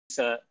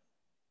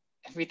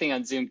everything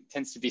on Zoom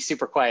tends to be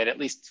super quiet. At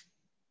least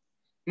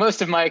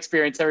most of my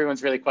experience,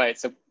 everyone's really quiet.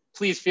 So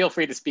please feel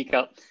free to speak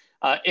up.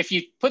 If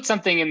you put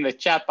something in the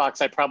chat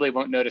box, I probably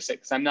won't notice it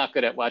because I'm not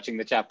good at watching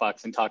the chat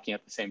box and talking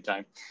at the same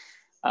time.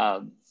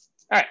 All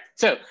right,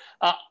 so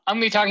I'm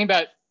gonna be talking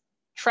about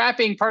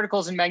trapping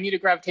particles in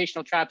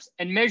magnetogravitational traps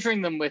and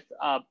measuring them with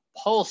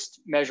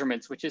pulsed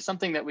measurements, which is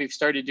something that we've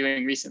started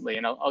doing recently.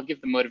 And I'll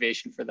give the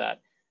motivation for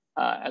that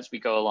as we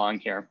go along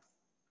here.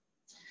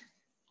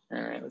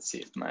 All right, let's see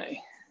if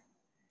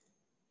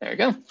there we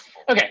go.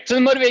 Okay, so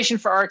the motivation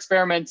for our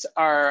experiments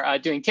are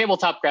doing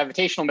tabletop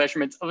gravitational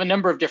measurements of a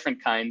number of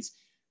different kinds.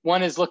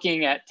 One is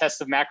looking at tests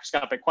of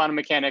macroscopic quantum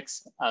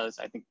mechanics, is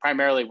I think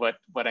primarily what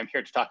I'm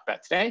here to talk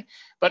about today.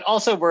 But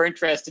also we're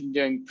interested in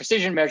doing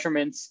precision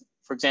measurements,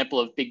 for example,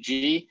 of big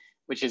G,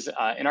 which is,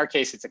 in our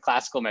case, it's a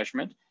classical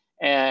measurement.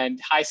 And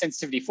high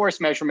sensitivity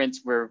force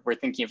measurements, we're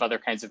thinking of other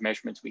kinds of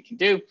measurements we can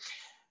do.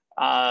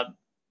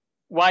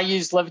 Why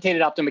use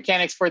levitated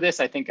optomechanics for this?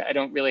 I think I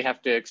don't really have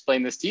to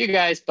explain this to you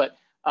guys, but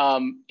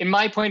in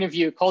my point of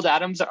view, cold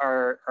atoms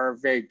are a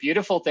very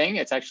beautiful thing.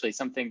 It's actually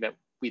something that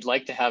we'd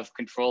like to have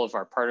control of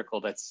our particle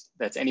that's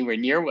anywhere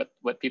near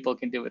what people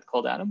can do with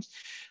cold atoms.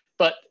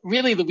 But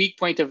really the weak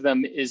point of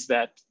them is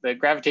that the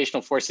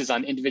gravitational forces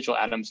on individual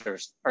atoms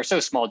are so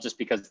small just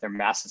because their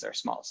masses are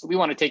small. So we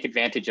want to take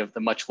advantage of the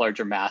much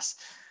larger mass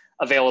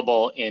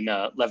available in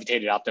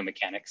levitated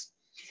optomechanics.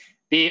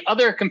 The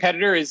other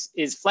competitor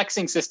is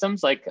flexing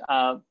systems like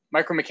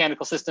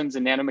micromechanical systems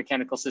and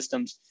nanomechanical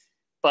systems.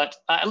 But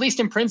at least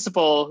in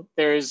principle,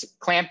 there's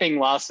clamping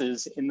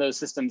losses in those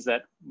systems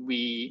that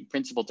we in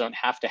principle don't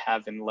have to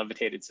have in the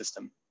levitated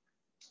system.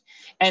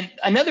 And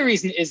another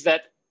reason is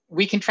that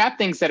we can trap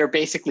things that are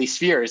basically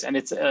spheres, and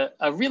it's a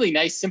really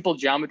nice simple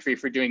geometry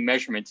for doing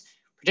measurements,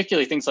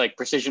 particularly things like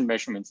precision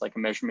measurements, like a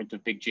measurement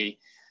of big G.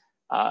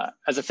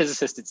 As a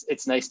physicist,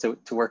 it's nice to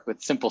work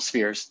with simple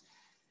spheres.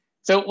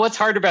 So what's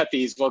hard about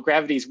these? Well,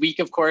 gravity is weak,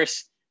 of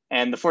course,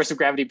 and the force of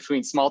gravity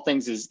between small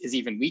things is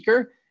even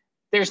weaker.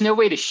 There's no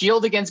way to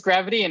shield against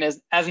gravity, and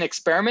as an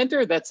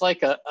experimenter, that's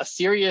like a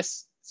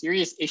serious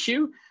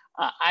issue.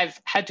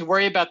 I've had to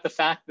worry about the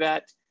fact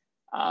that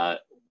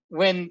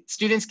when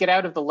students get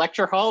out of the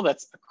lecture hall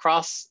that's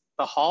across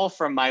the hall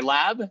from my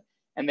lab,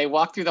 and they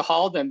walk through the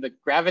hall, then the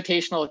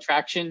gravitational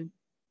attraction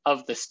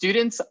of the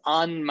students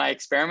on my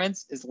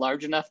experiments is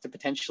large enough to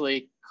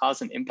potentially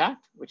cause an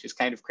impact, which is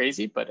kind of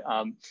crazy, but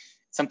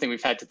something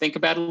we've had to think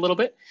about a little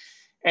bit.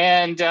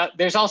 And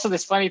there's also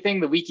this funny thing,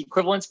 the weak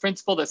equivalence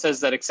principle, that says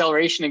that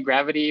acceleration and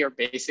gravity are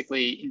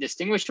basically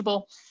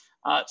indistinguishable.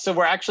 So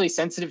we're actually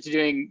sensitive to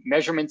doing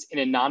measurements in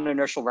a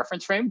non-inertial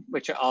reference frame,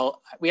 which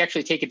we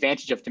actually take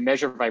advantage of to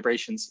measure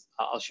vibrations.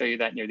 I'll show you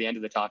that near the end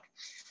of the talk.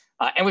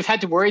 And we've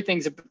had to worry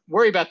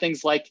about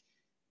things like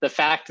the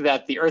fact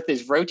that the Earth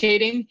is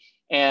rotating,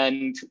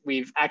 and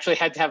we've actually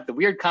had to have the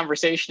weird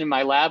conversation in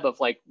my lab of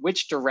like,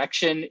 which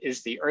direction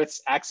is the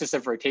Earth's axis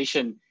of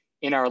rotation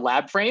in our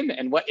lab frame,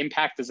 and what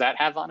impact does that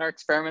have on our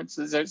experiments?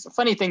 So there's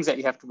funny things that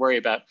you have to worry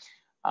about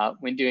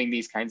when doing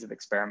these kinds of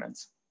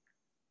experiments.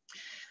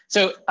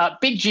 So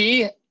big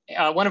G,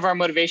 one of our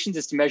motivations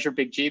is to measure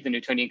big G, the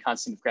Newtonian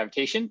constant of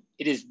gravitation.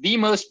 It is the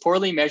most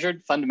poorly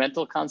measured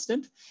fundamental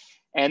constant.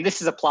 And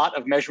this is a plot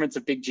of measurements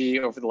of big G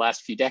over the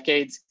last few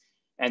decades.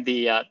 And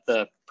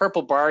the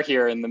purple bar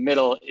here in the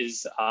middle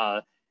is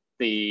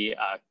the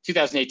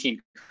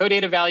 2018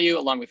 codata value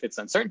along with its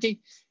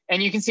uncertainty.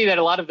 And you can see that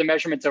a lot of the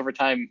measurements over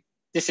time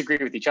disagree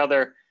with each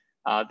other.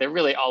 They're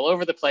really all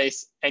over the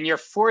place. And you're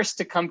forced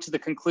to come to the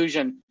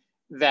conclusion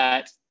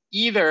that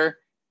either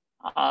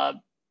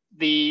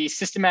the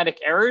systematic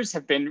errors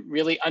have been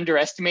really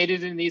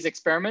underestimated in these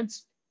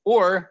experiments,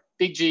 or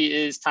big G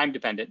is time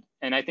dependent.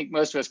 And I think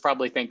most of us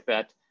probably think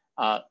that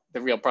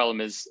the real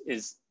problem is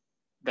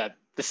that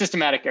the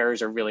systematic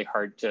errors are really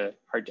hard to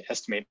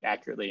estimate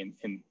accurately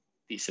in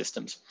these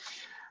systems.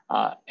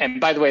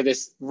 And by the way,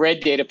 this red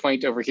data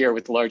point over here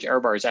with the large error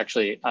bar is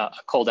actually a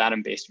cold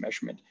atom based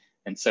measurement.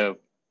 And so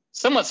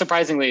somewhat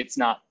surprisingly, it's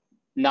not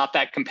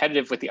that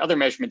competitive with the other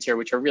measurements here,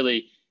 which are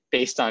really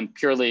based on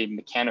purely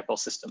mechanical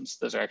systems.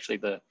 Those are actually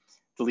the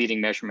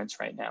leading measurements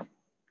right now.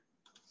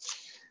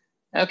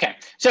 Okay,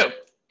 so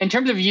in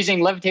terms of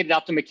using levitated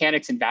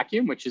optomechanics in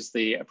vacuum, which is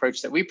the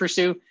approach that we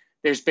pursue,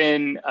 there's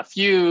been a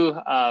few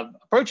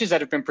approaches that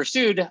have been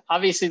pursued.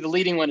 Obviously, the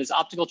leading one is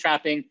optical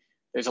trapping.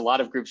 There's a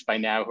lot of groups by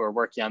now who are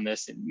working on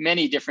this in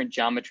many different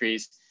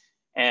geometries,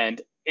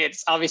 and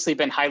it's obviously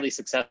been highly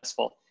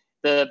successful.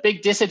 The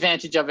big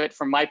disadvantage of it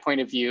from my point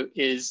of view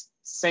is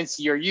since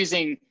you're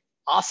using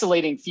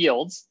oscillating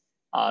fields,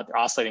 they're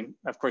oscillating,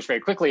 of course, very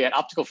quickly at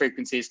optical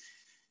frequencies,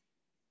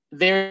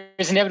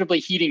 there's inevitably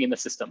heating in the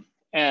system.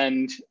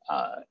 And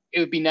it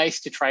would be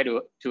nice to try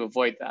to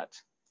avoid that.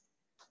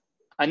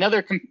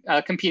 Another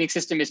competing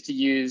system is to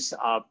use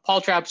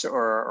Paul traps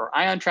or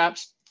ion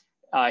traps.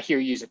 Here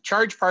you use a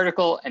charged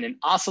particle and an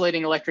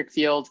oscillating electric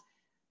field.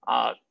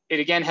 It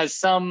again has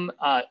some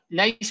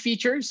nice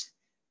features,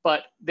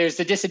 but there's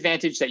the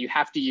disadvantage that you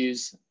have to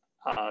use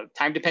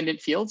time-dependent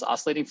fields,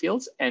 oscillating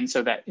fields. And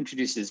so that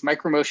introduces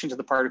micromotion to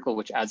the particle,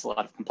 which adds a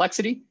lot of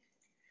complexity.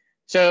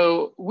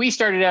 So we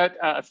started out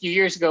a few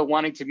years ago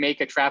wanting to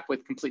make a trap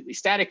with completely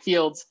static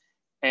fields.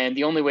 And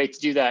the only way to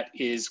do that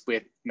is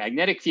with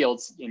magnetic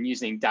fields and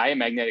using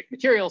diamagnetic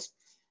materials.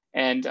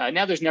 And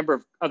now there's a number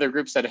of other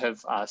groups that have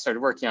started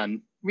working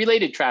on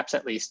related traps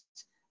at least.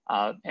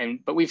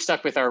 But we've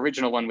stuck with our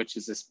original one, which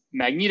is this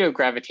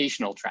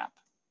magnetogravitational trap.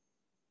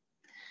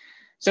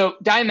 So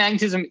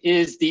diamagnetism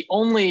is the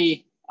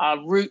only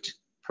route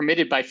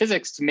permitted by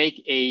physics to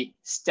make a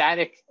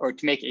static or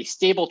to make a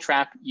stable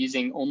trap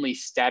using only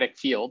static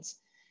fields.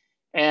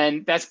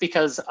 And that's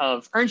because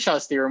of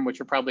Earnshaw's theorem, which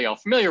you're probably all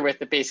familiar with,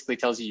 that basically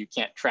tells you you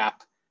can't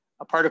trap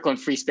a particle in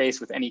free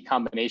space with any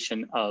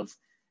combination of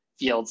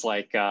fields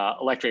like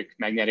electric,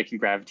 magnetic, and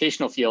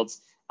gravitational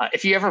fields.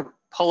 If you ever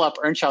pull up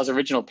Earnshaw's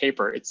original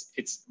paper,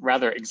 it's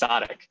rather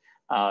exotic.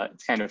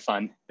 It's kind of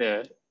fun.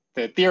 The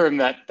theorem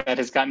that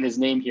has gotten his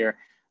name here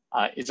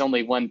is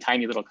only one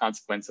tiny little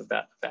consequence of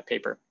that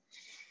paper.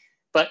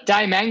 But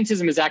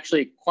diamagnetism is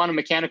actually quantum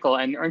mechanical,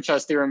 and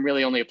Earnshaw's theorem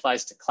really only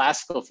applies to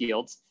classical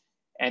fields.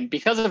 And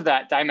because of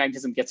that,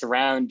 diamagnetism gets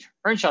around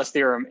Earnshaw's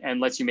theorem and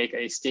lets you make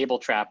a stable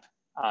trap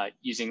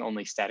using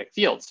only static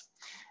fields.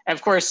 And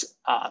of course,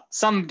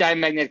 some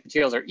diamagnetic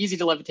materials are easy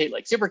to levitate,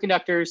 like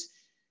superconductors.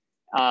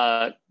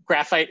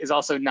 Graphite is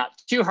also not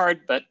too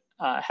hard, but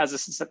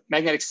has a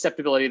magnetic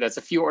susceptibility that's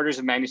a few orders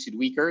of magnitude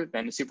weaker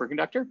than a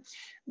superconductor.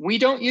 We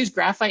don't use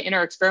graphite in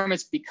our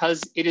experiments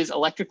because it is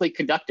electrically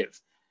conductive.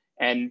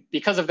 And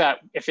because of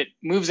that, if it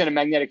moves in a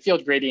magnetic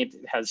field gradient,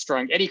 it has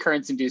strong eddy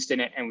currents induced in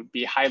it and would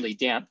be highly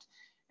damped.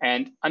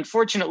 And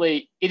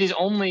unfortunately, it is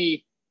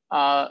only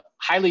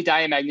highly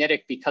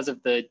diamagnetic because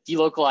of the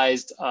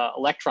delocalized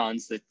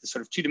electrons, the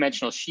sort of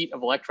two-dimensional sheet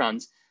of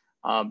electrons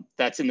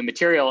that's in the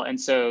material. And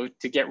so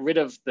to get rid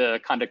of the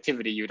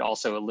conductivity, you would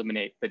also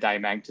eliminate the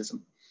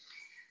diamagnetism.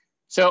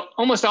 So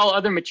almost all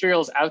other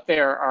materials out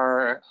there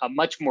are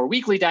much more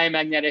weakly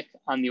diamagnetic,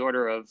 on the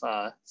order of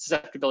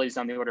susceptibilities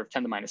on the order of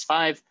 10 to the minus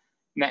 5.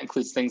 And that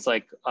includes things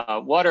like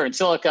water and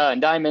silica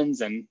and diamonds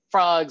and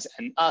frogs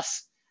and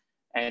us.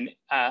 And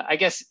I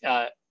guess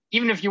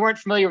even if you weren't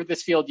familiar with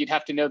this field, you'd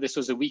have to know this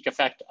was a weak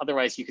effect.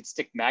 Otherwise, you could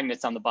stick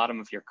magnets on the bottom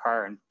of your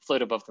car and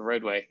float above the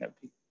roadway. That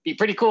would be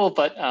pretty cool,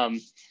 but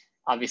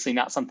obviously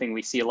not something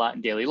we see a lot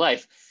in daily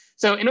life.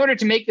 So in order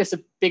to make this a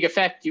big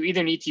effect, you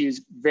either need to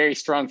use very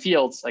strong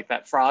fields, like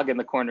that frog in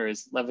the corner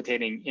is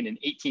levitating in an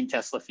 18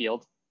 Tesla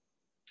field,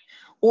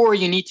 or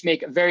you need to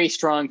make a very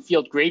strong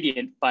field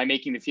gradient by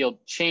making the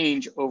field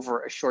change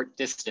over a short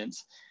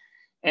distance.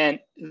 And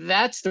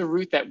that's the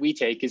route that we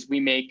take, is we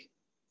make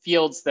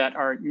fields that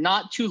are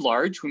not too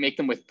large. We make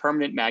them with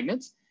permanent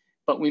magnets,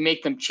 but we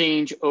make them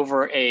change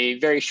over a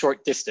very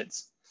short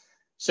distance.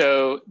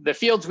 So the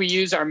fields we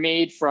use are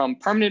made from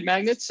permanent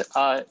magnets.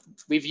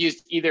 We've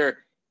used either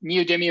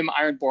neodymium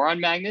iron boron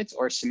magnets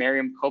or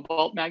samarium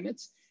cobalt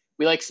magnets.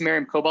 We like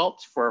samarium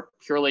cobalt for a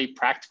purely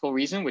practical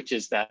reason, which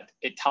is that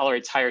it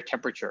tolerates higher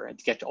temperature. And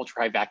to get to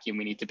ultra high vacuum,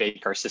 we need to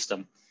bake our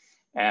system.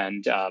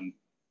 And the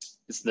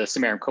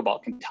samarium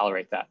cobalt can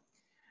tolerate that.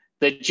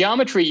 The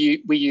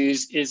geometry we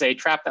use is a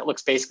trap that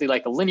looks basically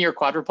like a linear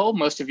quadrupole.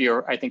 Most of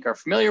you, I think, are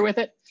familiar with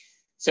it.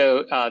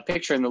 So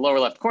picture in the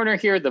lower left corner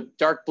here, the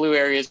dark blue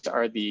areas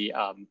are the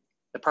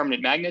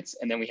permanent magnets.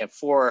 And then we have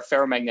 4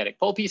 ferromagnetic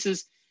pole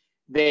pieces.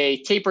 They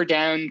taper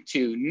down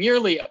to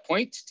nearly a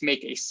point to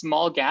make a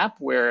small gap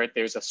where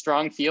there's a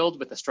strong field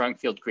with a strong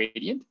field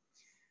gradient.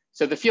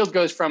 So the field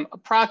goes from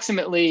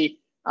approximately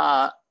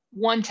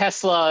 1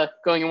 Tesla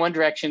going in one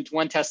direction to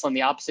 1 Tesla in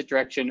the opposite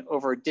direction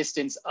over a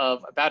distance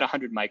of about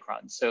 100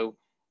 microns. So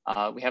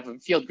we have a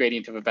field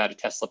gradient of about 1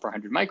 Tesla per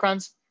 100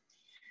 microns.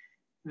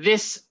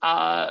 This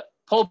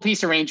pole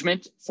piece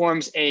arrangement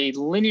forms a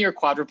linear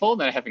quadrupole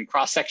that I have in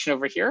cross section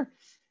over here.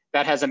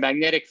 That has a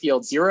magnetic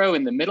field 0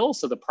 in the middle.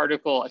 So the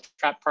particle, a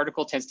trapped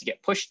particle, tends to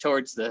get pushed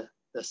towards the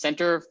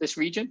center of this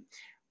region.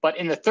 But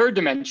in the third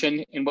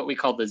dimension, in what we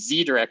call the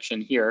Z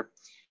direction here,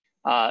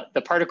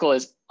 the particle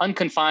is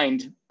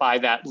unconfined by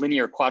that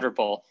linear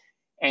quadrupole.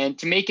 And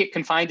to make it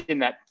confined in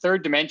that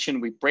third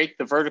dimension, we break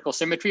the vertical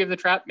symmetry of the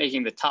trap,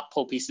 making the top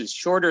pole pieces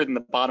shorter than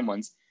the bottom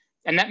ones.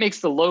 And that makes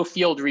the low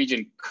field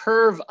region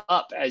curve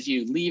up as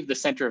you leave the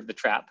center of the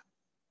trap.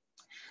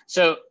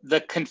 So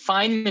the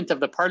confinement of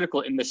the particle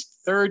in this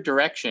third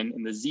direction,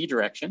 in the Z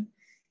direction,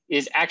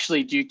 is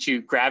actually due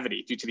to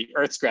gravity, due to the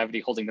Earth's gravity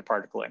holding the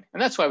particle in.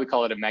 And that's why we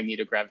call it a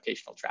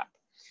magnetogravitational trap.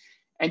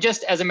 And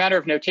just as a matter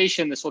of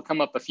notation, this will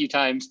come up a few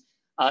times,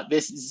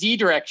 this Z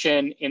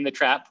direction in the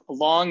trap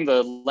along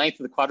the length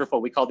of the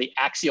quadrupole, we call the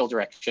axial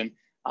direction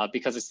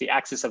because it's the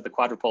axis of the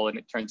quadrupole, and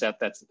it turns out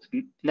that's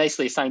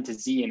nicely assigned to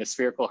Z in a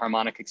spherical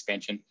harmonic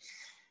expansion.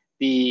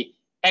 The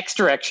X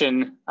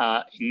direction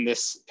in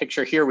this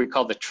picture here, we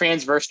call the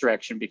transverse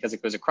direction because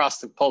it goes across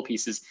the pole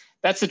pieces.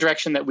 That's the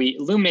direction that we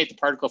illuminate the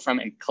particle from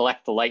and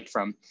collect the light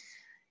from.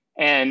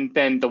 And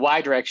then the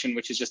Y direction,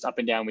 which is just up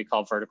and down, we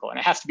call vertical. And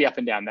it has to be up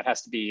and down. That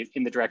has to be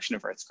in the direction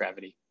of Earth's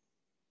gravity.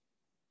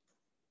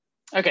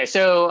 Okay,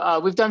 so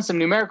we've done some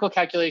numerical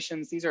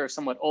calculations. These are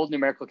somewhat old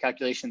numerical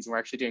calculations, and we're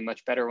actually doing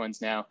much better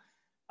ones now.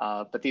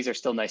 But these are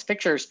still nice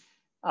pictures.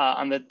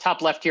 On the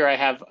top left here, I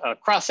have a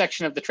cross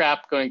section of the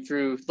trap going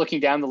through, looking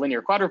down the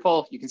linear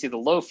quadrupole. You can see the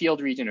low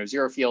field region or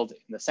zero field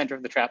in the center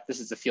of the trap. This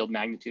is the field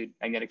magnitude,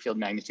 magnetic field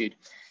magnitude.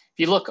 If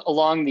you look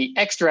along the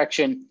x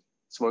direction,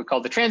 so what we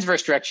call the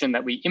transverse direction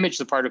that we image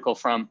the particle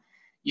from,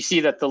 you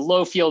see that the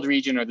low field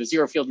region or the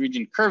zero field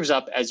region curves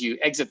up as you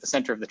exit the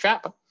center of the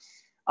trap.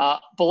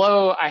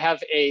 Below, I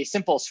have a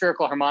simple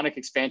spherical harmonic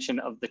expansion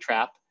of the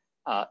trap,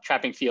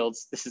 trapping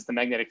fields. This is the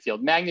magnetic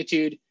field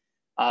magnitude.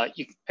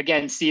 You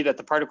again see that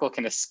the particle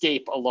can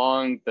escape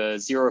along the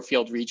zero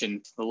field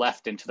region to the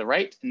left and to the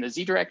right in the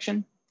z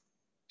direction.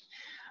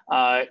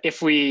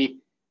 If we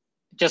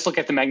just look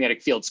at the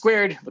magnetic field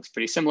squared, it looks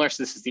pretty similar.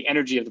 So this is the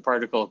energy of the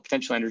particle.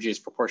 Potential energy is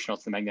proportional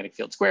to the magnetic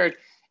field squared.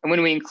 And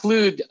when we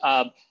include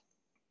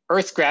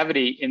Earth's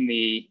gravity in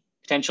the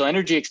potential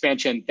energy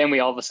expansion, then we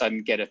all of a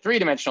sudden get a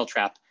three-dimensional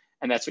trap.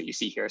 And that's what you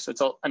see here. So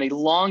it's an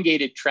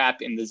elongated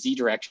trap in the z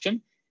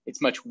direction.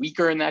 It's much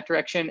weaker in that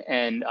direction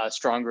and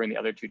stronger in the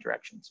other two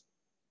directions.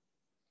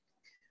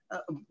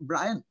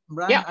 Brian,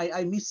 yeah.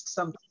 I missed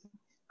something.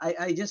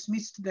 I just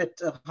missed that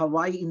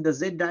Hawaii in the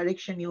Z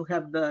direction, you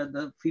have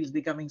the fields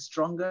becoming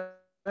stronger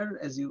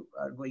as you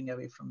are going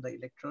away from the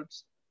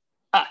electrodes.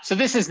 So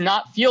this is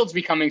not fields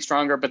becoming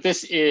stronger, but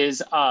this is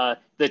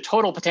the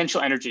total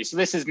potential energy. So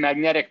this is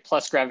magnetic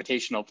plus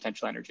gravitational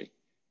potential energy.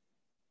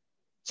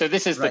 So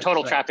this is the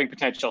total trapping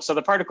potential. So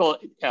the particle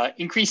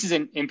increases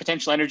in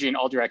potential energy in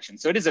all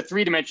directions. So it is a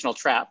three-dimensional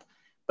trap,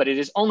 but it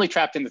is only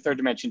trapped in the third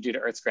dimension due to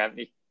Earth's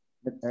gravity.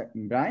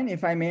 Brian,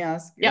 if I may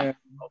ask the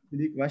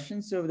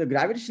question, so the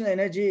gravitational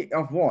energy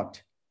of what?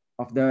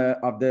 Of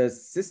the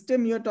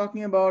system you're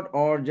talking about,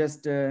 or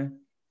just?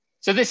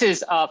 So this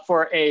is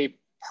for a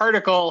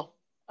particle.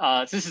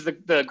 So this is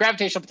the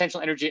gravitational potential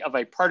energy of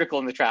a particle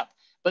in the trap.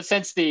 But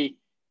since the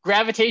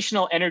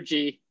gravitational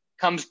energy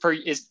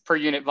is per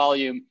unit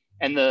volume,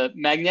 and the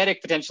magnetic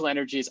potential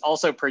energy is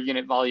also per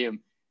unit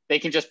volume, they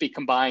can just be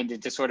combined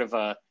into sort of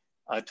a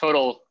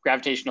total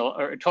gravitational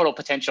or total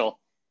potential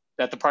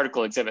that the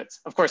particle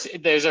exhibits. Of course,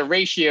 there's a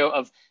ratio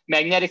of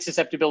magnetic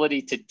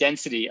susceptibility to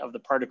density of the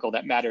particle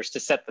that matters to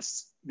set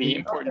the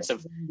importance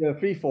of the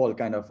free fall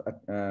kind of.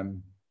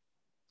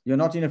 You're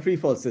not in a free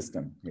fall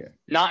system here.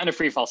 Not in a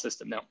free fall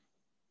system, no.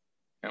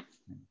 No.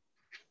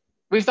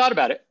 We've thought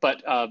about it,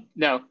 but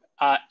no.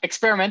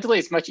 Experimentally,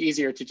 it's much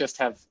easier to just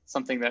have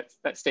something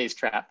that stays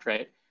trapped,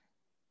 right?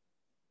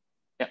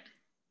 Yeah.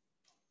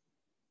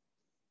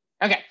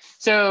 Okay,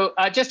 so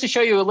just to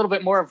show you a little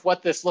bit more of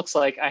what this looks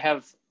like, I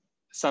have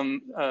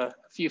a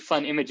few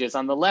fun images.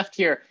 On the left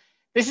here,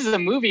 this is a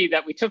movie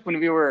that we took when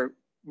we were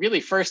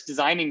really first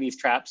designing these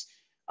traps.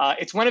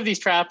 It's one of these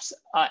traps,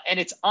 and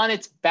it's on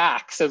its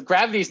back. So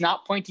gravity is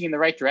not pointing in the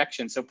right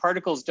direction. So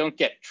particles don't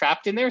get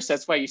trapped in there. So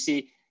that's why you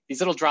see these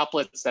little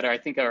droplets that I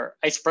think are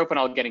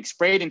isopropanol getting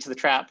sprayed into the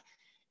trap,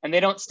 and they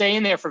don't stay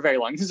in there for very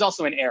long. This is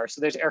also in air, so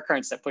there's air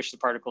currents that push the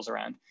particles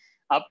around.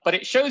 But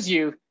it shows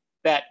you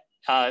that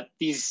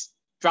these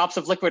drops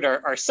of liquid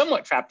are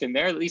somewhat trapped in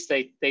there. At least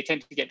they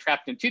tend to get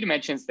trapped in two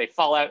dimensions. They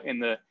fall out in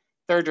the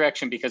third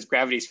direction because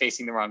gravity is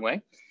facing the wrong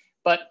way.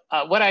 But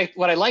what I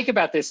like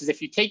about this is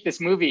if you take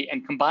this movie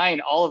and combine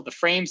all of the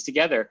frames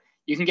together,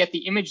 you can get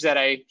the image that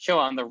I show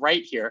on the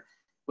right here,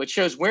 which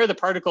shows where the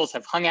particles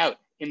have hung out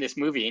in this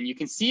movie. And you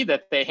can see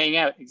that they hang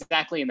out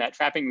exactly in that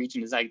trapping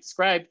region as I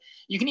described.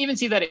 You can even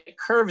see that it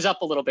curves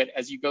up a little bit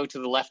as you go to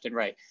the left and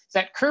right. So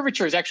that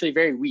curvature is actually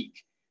very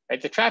weak. Right?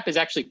 The trap is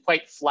actually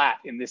quite flat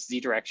in this z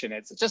direction.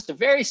 It's just a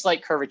very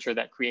slight curvature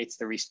that creates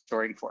the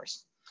restoring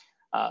force.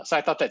 So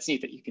I thought that's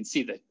neat that you can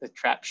see the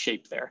trap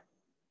shape there.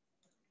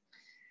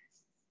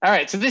 All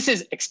right, so this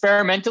is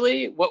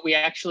experimentally what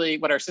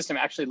our system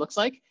actually looks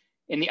like.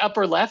 In the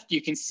upper left,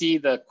 you can see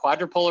the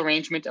quadrupole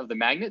arrangement of the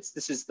magnets.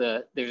 There's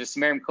a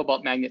samarium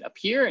cobalt magnet up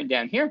here and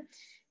down here.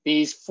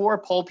 These 4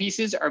 pole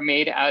pieces are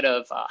made out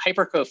of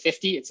Hyperco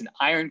 50. It's an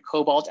iron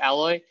cobalt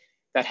alloy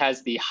that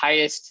has the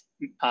highest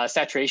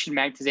saturation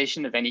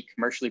magnetization of any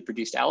commercially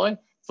produced alloy.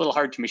 It's a little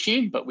hard to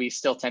machine, but we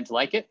still tend to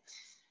like it.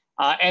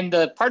 And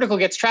the particle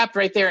gets trapped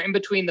right there in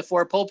between the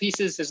 4 pole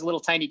pieces. There's a little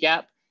tiny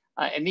gap.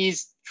 And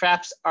these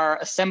traps are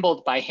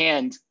assembled by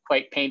hand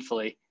quite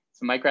painfully.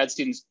 So my grad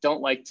students don't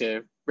like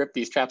to rip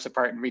these traps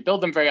apart and rebuild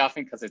them very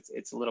often because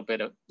it's a little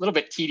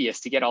bit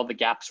tedious to get all the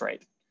gaps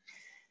right.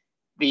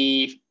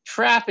 The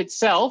trap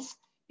itself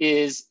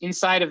is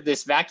inside of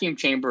this vacuum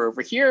chamber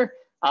over here.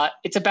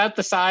 It's about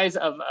the size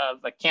of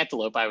a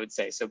cantaloupe, I would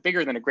say, so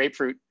bigger than a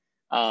grapefruit.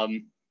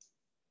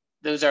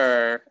 Those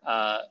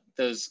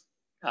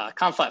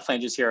conflat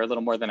flanges here are a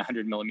little more than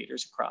 100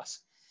 millimeters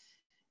across.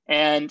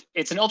 And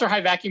it's an ultra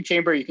high vacuum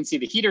chamber. You can see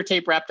the heater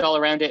tape wrapped all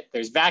around it.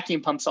 There's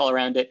vacuum pumps all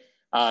around it.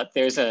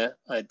 There's a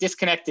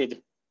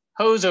disconnected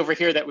hose over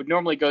here that would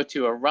normally go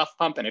to a rough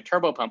pump and a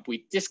turbo pump.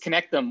 We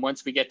disconnect them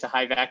once we get to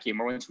high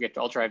vacuum or once we get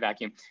to ultra high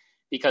vacuum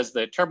because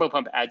the turbo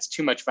pump adds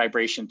too much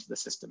vibration to the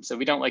system. So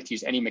we don't like to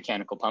use any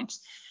mechanical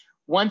pumps.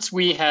 Once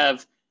we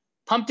have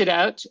pumped it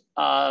out,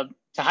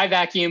 to high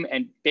vacuum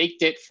and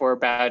baked it for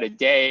about a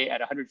day at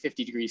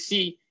 150 degrees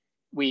C.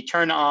 We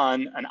turn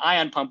on an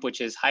ion pump,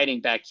 which is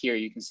hiding back here.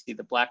 You can see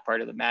the black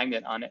part of the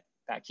magnet on it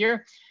back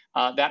here.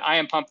 That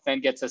ion pump then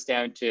gets us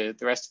down to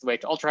the rest of the way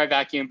to ultra high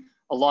vacuum,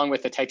 along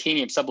with the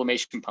titanium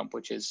sublimation pump,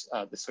 which is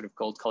this sort of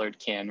gold colored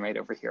can right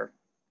over here.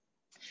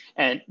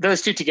 And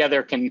those two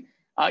together can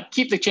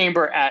keep the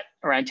chamber at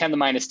around 10 to the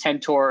minus 10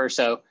 torr or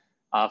so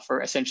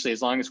for essentially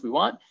as long as we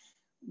want.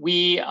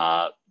 We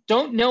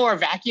don't know our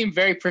vacuum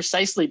very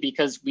precisely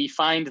because we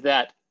find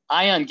that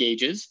ion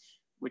gauges,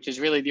 which is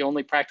really the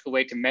only practical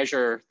way to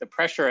measure the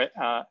pressure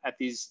at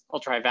these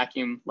ultra high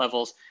vacuum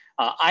levels,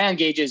 ion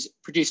gauges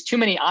produce too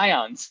many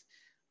ions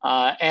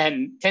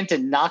and tend to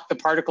knock the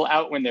particle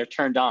out when they're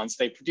turned on. So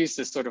they produce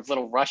this sort of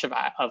little rush of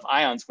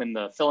ions when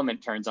the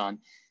filament turns on.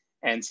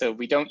 And so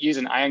we don't use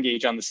an ion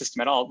gauge on the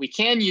system at all. We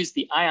can use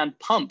the ion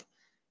pump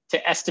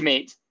to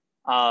estimate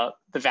the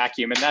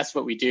vacuum, and that's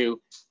what we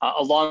do,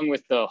 along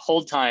with the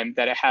hold time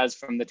that it has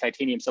from the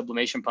titanium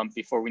sublimation pump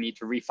before we need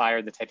to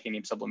refire the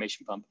titanium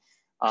sublimation pump.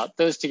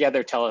 Those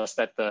together tell us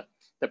that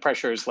the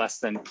pressure is less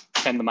than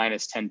 10 to the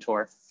minus 10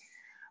 torr.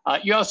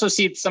 You also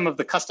see some of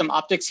the custom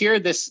optics here.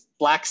 This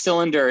black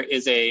cylinder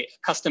is a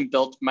custom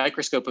built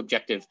microscope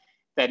objective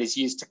that is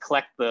used to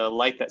collect the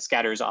light that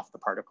scatters off the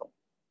particle.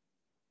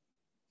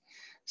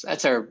 So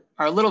that's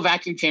our little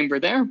vacuum chamber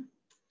there.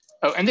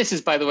 Oh, and this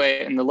is, by the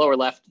way, in the lower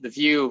left, the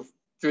view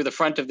through the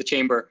front of the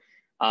chamber,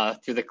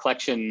 through the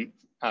collection,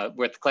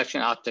 where the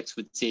collection optics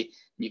would see.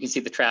 You can see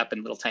the trap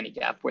and little tiny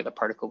gap where the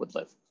particle would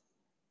live.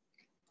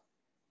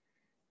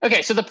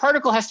 Okay, so the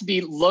particle has to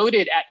be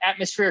loaded at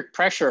atmospheric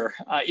pressure,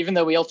 even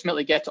though we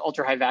ultimately get to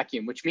ultra high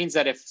vacuum, which means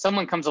that if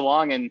someone comes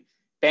along and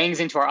bangs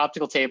into our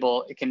optical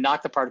table, it can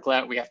knock the particle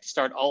out. We have to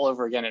start all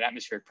over again at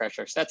atmospheric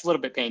pressure. So that's a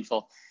little bit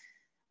painful.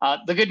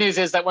 The good news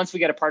is that once we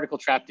get a particle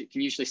trapped, it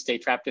can usually stay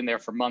trapped in there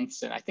for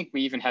months. And I think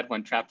we even had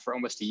one trapped for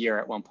almost a year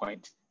at one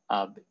point.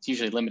 It's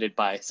usually limited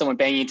by someone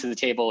banging into the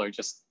table or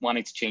just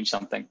wanting to change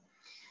something.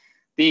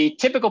 The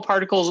typical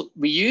particles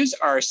we use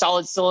are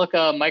solid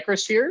silica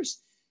microspheres.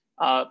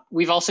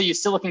 We've also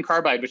used silicon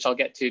carbide, which I'll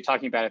get to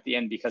talking about at the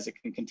end because it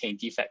can contain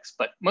defects.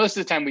 But most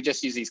of the time we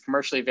just use these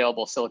commercially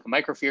available silicon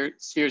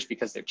microspheres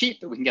because they're cheap,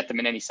 but we can get them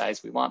in any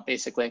size we want,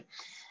 basically.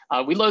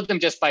 We load them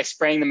just by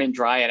spraying them in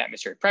dry at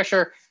atmospheric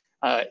pressure.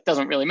 It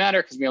doesn't really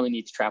matter because we only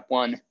need to trap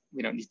one.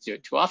 We don't need to do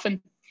it too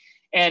often.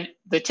 And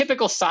the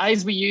typical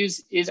size we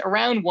use is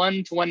around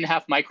 1 to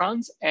 1.5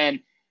 microns. And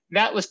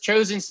that was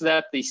chosen so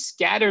that the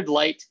scattered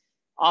light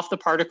off the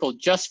particle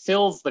just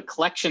fills the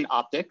collection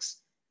optics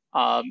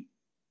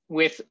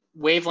with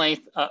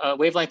wavelength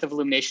of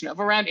illumination of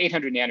around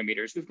 800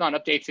 nanometers. We've gone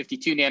up to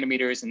 852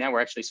 nanometers, and now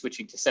we're actually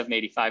switching to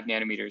 785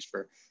 nanometers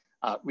for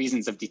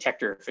reasons of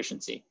detector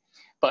efficiency.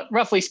 But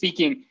roughly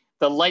speaking,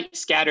 the light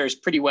scatters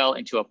pretty well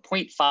into a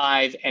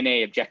 0.5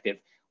 Na objective.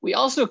 We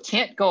also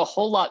can't go a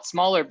whole lot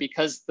smaller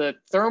because the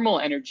thermal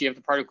energy of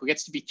the particle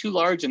gets to be too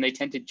large and they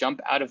tend to jump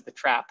out of the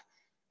trap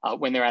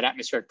when they're at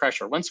atmospheric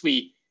pressure. Once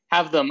we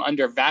have them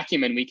under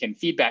vacuum and we can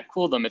feedback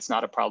cool them, it's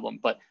not a problem.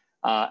 But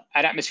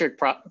at atmospheric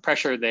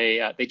pressure,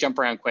 they jump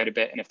around quite a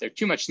bit. And if they're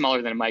too much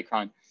smaller than a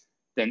micron,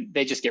 then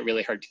they just get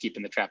really hard to keep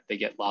in the trap. They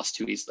get lost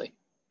too easily.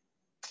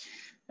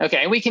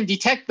 Okay, and we can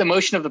detect the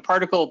motion of the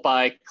particle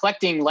by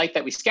collecting light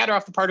that we scatter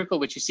off the particle,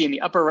 which you see in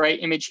the upper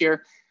right image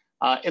here.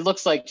 It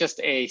looks like just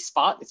a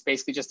spot. It's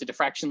basically just a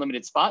diffraction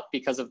limited spot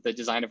because of the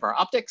design of our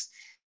optics.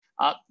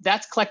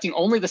 That's collecting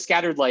only the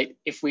scattered light.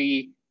 If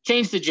we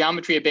change the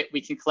geometry a bit, we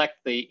can collect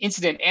the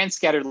incident and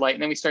scattered light,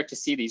 and then we start to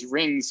see these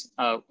rings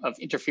of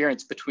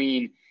interference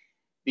between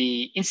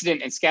the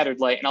incident and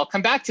scattered light. And I'll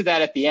come back to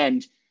that at the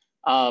end.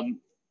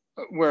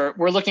 We're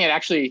looking at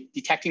actually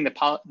detecting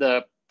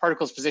the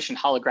particle's position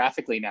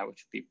holographically now,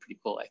 which would be pretty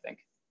cool, I think.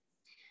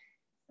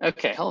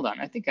 Okay, hold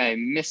on. I think I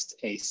missed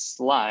a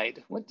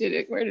slide. Where did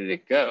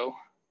it go?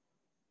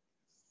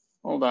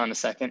 Hold on a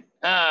second.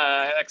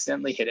 I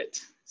accidentally hit it.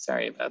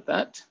 Sorry about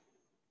that.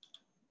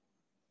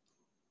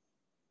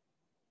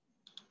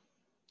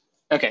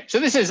 Okay, so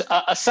this is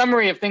a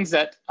summary of things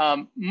that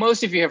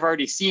most of you have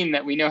already seen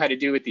that we know how to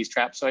do with these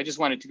traps. So I just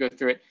wanted to go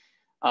through it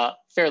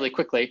fairly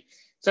quickly.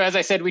 So as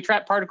I said, we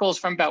trap particles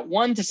from about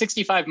 1 to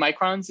 65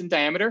 microns in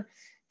diameter.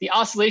 The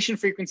oscillation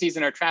frequencies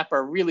in our trap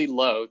are really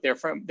low.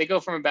 They go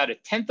from about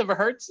 1/10 of a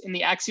hertz in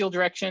the axial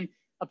direction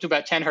up to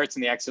about 10 hertz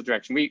in the axial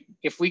direction.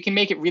 If we can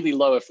make it really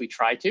low, if we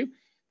try to,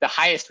 the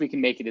highest we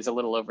can make it is a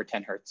little over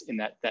 10 hertz in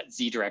that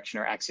Z direction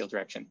or axial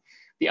direction.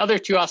 The other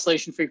two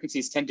oscillation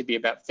frequencies tend to be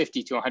about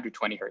 50 to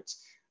 120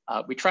 hertz.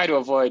 We try to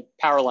avoid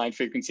power line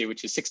frequency,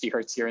 which is 60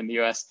 hertz here in the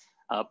US,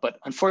 but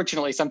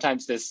unfortunately,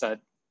 sometimes this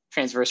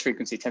transverse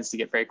frequency tends to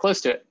get very close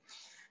to it.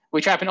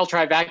 We trap in ultra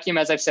high vacuum,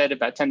 as I've said,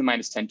 about 10 to the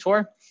minus 10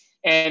 torr.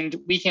 And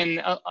we can,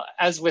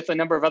 as with a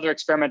number of other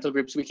experimental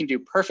groups, we can do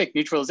perfect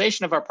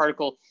neutralization of our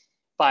particle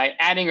by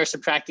adding or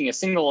subtracting a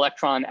single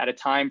electron at a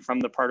time from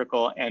the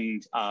particle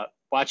and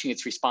watching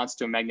its response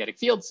to a magnetic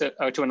field,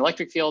 or to an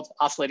electric field,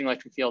 oscillating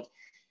electric field.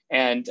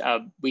 And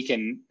we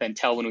can then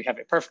tell when we have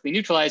it perfectly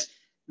neutralized.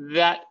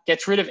 that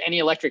gets rid of any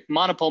electric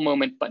monopole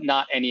moment, but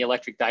not any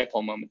electric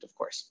dipole moment, of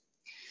course.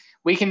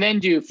 We can then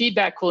do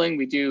feedback cooling.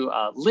 We do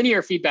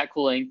linear feedback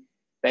cooling.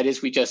 That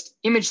is, we just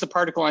image the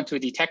particle onto a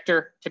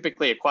detector,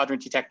 typically a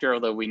quadrant detector,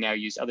 although we now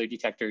use other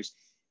detectors.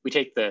 We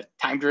take the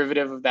time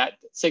derivative of that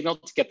signal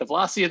to get the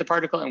velocity of the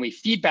particle, and we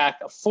feed back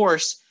a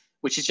force,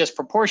 which is just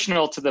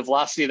proportional to the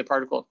velocity of the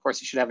particle. Of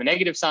course, it should have a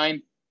negative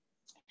sign.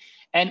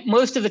 And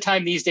most of the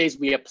time these days,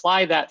 we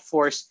apply that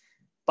force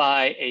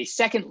by a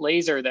second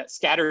laser that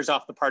scatters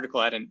off the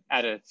particle at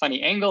a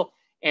funny angle.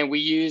 And we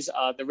use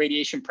the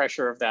radiation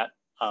pressure of that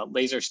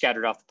laser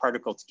scattered off the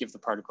particle to give the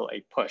particle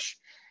a push.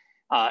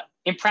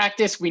 In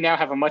practice, we now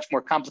have a much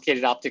more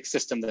complicated optics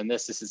system than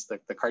this. This is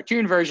the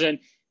cartoon version.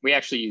 We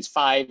actually use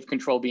 5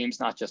 control beams,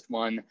 not just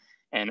 1,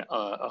 and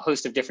a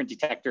host of different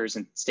detectors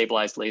and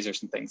stabilized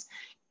lasers and things.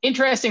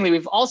 Interestingly,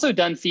 we've also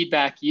done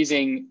feedback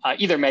using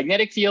either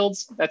magnetic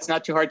fields, that's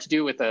not too hard to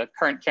do with a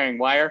current carrying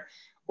wire,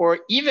 or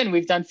even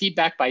we've done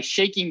feedback by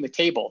shaking the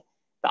table,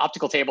 the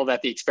optical table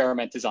that the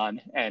experiment is on,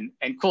 and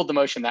cooled the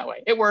motion that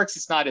way. It works,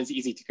 it's not as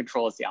easy to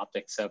control as the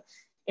optics. So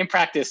in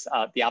practice,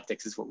 the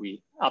optics is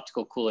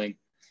optical cooling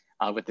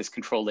with this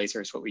control laser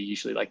is what we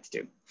usually like to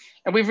do.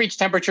 And we've reached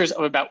temperatures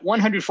of about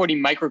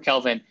 140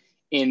 microkelvin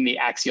in the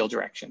axial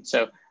direction.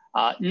 So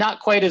not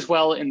quite as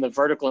well in the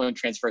vertical and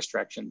transverse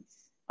direction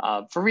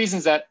for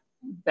reasons that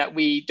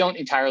we don't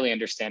entirely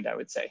understand, I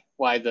would say,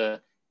 why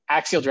the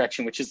axial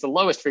direction, which is the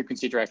lowest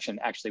frequency direction,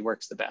 actually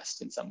works the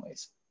best in some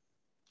ways.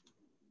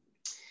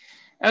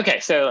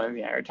 Okay, so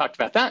yeah, I already talked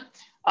about that.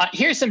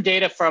 Here's some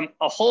data from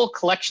a whole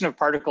collection of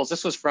particles.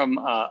 This was from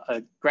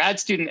a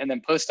grad student and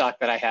then postdoc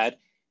that I had.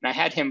 And I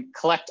had him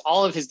collect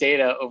all of his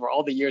data over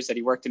all the years that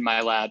he worked in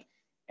my lab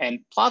and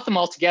plot them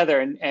all together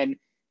and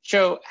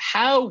show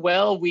how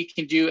well we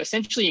can do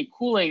essentially in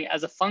cooling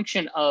as a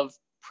function of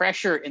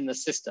pressure in the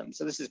system.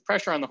 So this is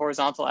pressure on the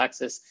horizontal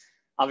axis,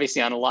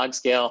 obviously on a log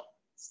scale.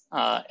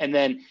 And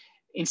then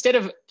instead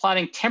of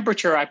plotting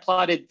temperature, I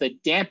plotted the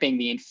damping,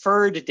 the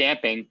inferred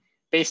damping,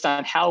 based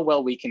on how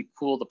well we can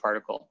cool the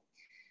particle.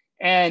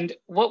 And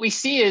what we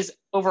see is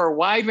over a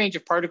wide range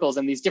of particles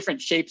and these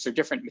different shapes or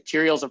different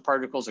materials of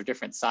particles or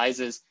different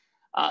sizes,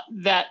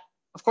 that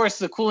of course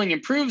the cooling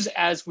improves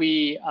as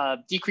we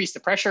decrease the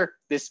pressure.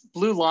 This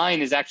blue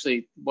line is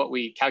actually what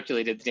we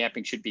calculated the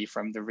damping should be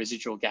from the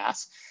residual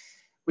gas.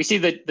 We see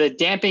that the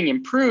damping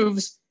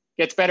improves,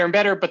 gets better and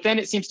better, but then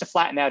it seems to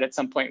flatten out at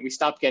some point. We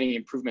stop getting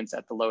improvements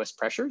at the lowest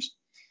pressures.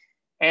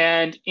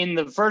 And in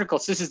the vertical,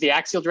 so this is the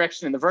axial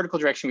direction. In the vertical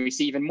direction, we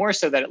see even more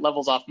so that it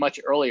levels off much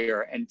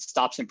earlier and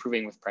stops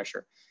improving with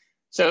pressure.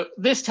 So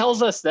this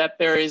tells us that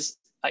there is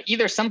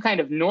either some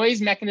kind of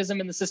noise mechanism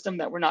in the system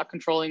that we're not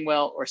controlling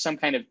well, or some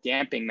kind of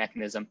damping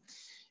mechanism.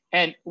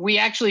 And we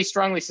actually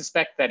strongly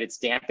suspect that it's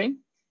damping.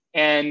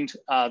 And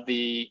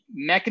the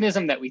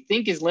mechanism that we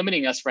think is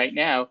limiting us right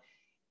now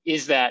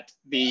is that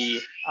the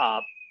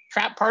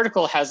trapped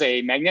particle has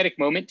a magnetic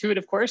moment to it,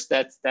 of course,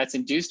 that's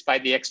induced by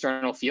the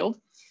external field.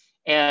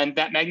 And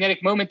that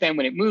magnetic moment then,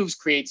 when it moves,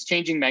 creates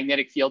changing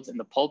magnetic fields in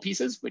the pole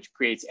pieces, which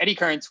creates eddy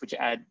currents, which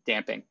add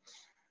damping.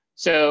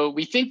 So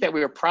we think that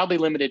we are probably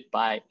limited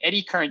by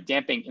eddy current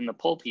damping in the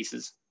pole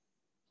pieces.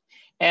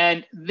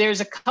 And there's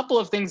a couple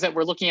of things that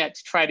we're looking at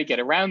to try to get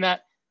around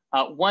that.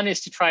 One is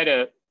to try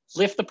to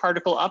lift the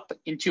particle up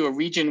into a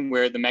region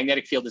where the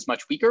magnetic field is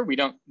much weaker.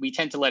 We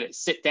tend to let it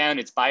sit down,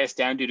 it's biased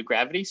down due to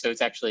gravity. So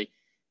it's actually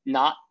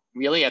not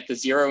really at the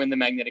 0 in the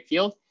magnetic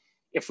field.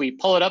 If we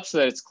pull it up so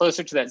that it's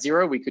closer to that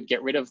 0, we could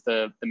get rid of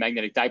the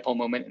magnetic dipole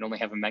moment and only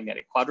have a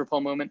magnetic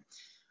quadrupole moment.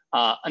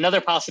 Another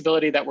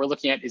possibility that we're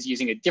looking at is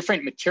using a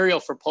different material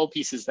for pole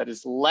pieces that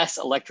is less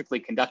electrically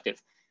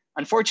conductive.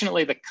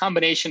 Unfortunately, the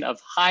combination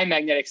of high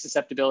magnetic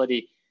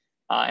susceptibility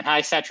and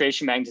high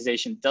saturation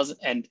magnetization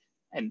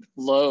and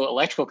low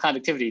electrical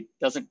conductivity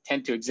doesn't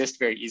tend to exist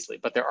very easily,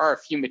 but there are a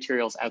few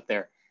materials out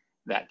there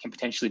that can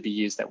potentially be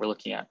used that we're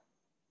looking at.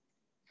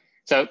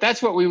 So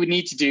that's what we would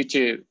need to do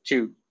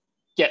to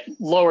get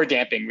lower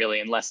damping really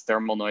and less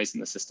thermal noise in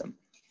the system.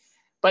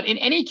 But in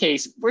any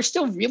case, we're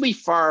still really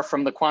far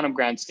from the quantum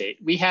ground state.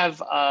 We have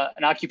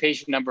an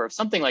occupation number of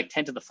something like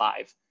 10 to the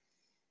 5.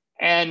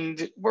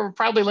 And we're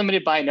probably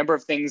limited by a number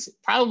of things,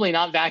 probably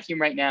not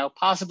vacuum right now,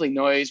 possibly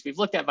noise. We've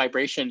looked at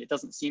vibration. It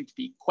doesn't seem to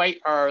be quite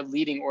our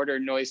leading order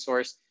noise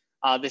source.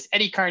 This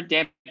eddy current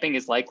damping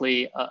is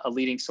likely a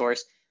leading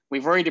source.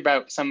 We've worried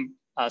about some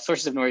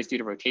sources of noise due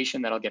to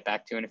rotation that I'll get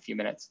back to in a few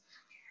minutes.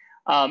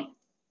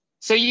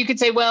 So you could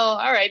say, well,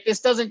 all right,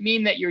 this doesn't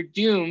mean that you're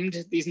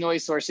doomed, these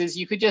noise sources.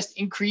 You could just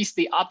increase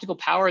the optical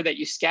power that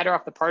you scatter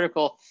off the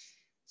particle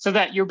so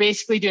that you're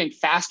basically doing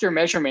faster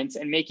measurements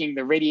and making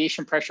the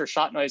radiation pressure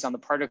shot noise on the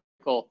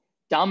particle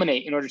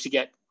dominate in order to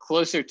get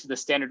closer to the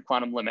standard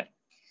quantum limit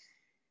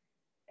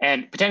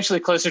and potentially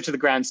closer to the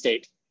ground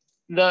state.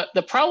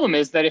 The problem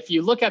is that if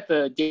you look at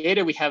the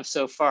data we have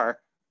so far,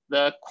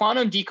 the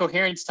quantum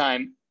decoherence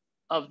time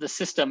of the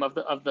system,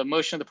 of the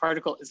motion of the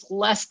particle is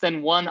less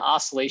than 1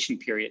 oscillation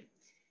period.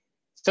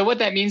 So what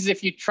that means is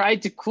if you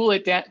tried to cool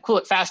it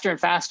faster and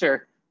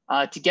faster,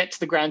 to get to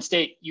the ground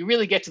state, you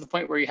really get to the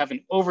point where you have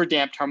an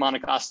overdamped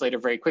harmonic oscillator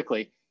very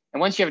quickly.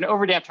 And once you have an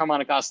overdamped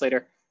harmonic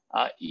oscillator,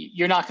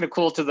 you're not going to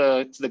cool to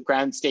the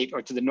ground state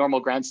or to the normal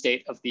ground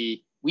state of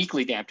the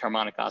weakly damped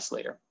harmonic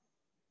oscillator.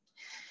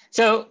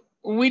 So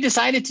we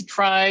decided to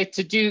try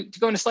to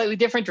go in a slightly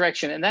different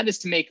direction, and that is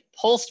to make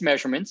pulsed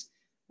measurements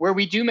where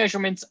we do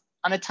measurements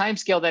on a time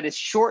scale that is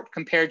short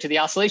compared to the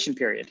oscillation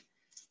period.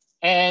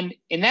 And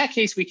in that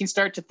case, we can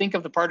start to think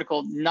of the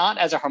particle not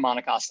as a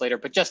harmonic oscillator,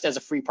 but just as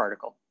a free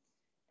particle.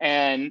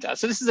 And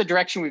so this is a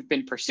direction we've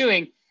been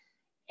pursuing.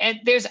 And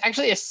there's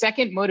actually a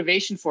second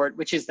motivation for it,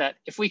 which is that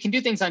if we can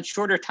do things on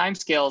shorter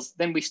timescales,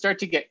 then we start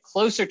to get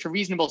closer to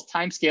reasonable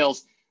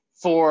timescales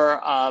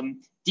for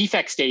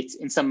defect states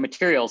in some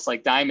materials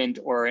like diamond,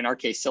 or in our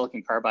case,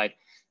 silicon carbide.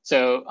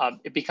 So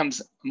it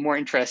becomes a more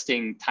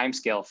interesting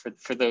timescale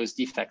for those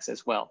defects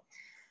as well.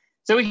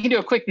 So we can do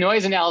a quick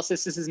noise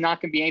analysis. This is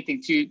not going to be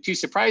anything too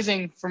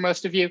surprising for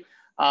most of you,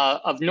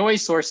 of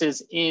noise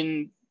sources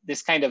in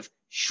this kind of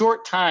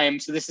short time.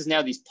 So this is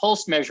now these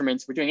pulse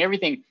measurements. We're doing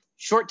everything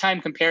short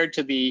time compared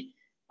to the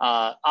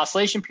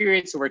oscillation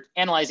period. So we're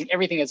analyzing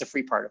everything as a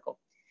free particle.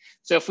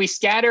 So if we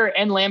scatter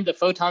n lambda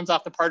photons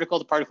off the particle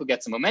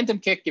gets a momentum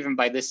kick given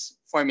by this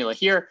formula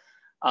here.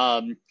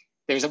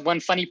 There's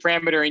one funny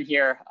parameter in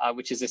here,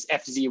 which is this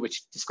FZ,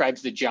 which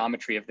describes the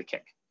geometry of the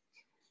kick.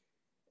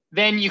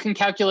 Then you can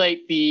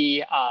calculate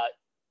the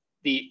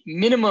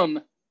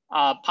minimum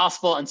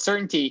possible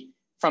uncertainty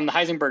from the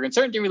Heisenberg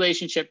uncertainty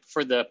relationship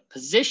for the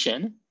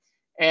position,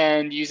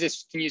 and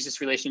can use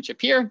this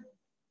relationship here.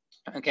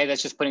 Okay,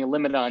 that's just putting a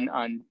limit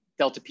on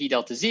delta P,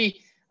 delta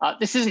Z.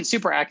 This isn't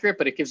super accurate,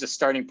 but it gives a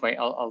starting point.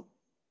 I'll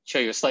show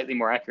you a slightly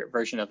more accurate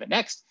version of it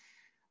next.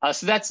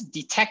 So that's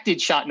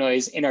detected shot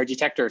noise in our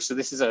detector. So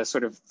this is a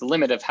sort of the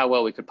limit of how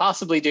well we could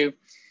possibly do.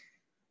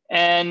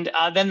 And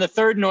then the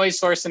third noise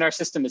source in our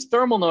system is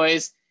thermal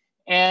noise.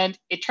 And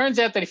it turns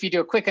out that if you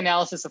do a quick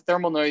analysis of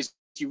thermal noise,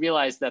 you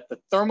realize that the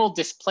thermal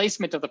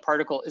displacement of the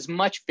particle is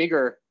much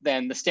bigger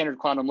than the standard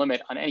quantum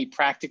limit on any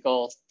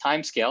practical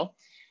timescale.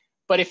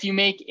 But if you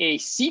make a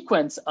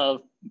sequence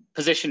of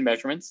position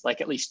measurements, like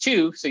at least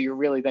two, so you're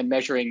really then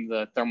measuring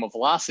the thermal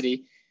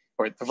velocity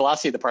or the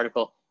velocity of the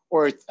particle,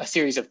 or a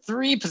series of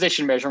 3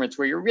 position measurements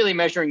where you're really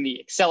measuring the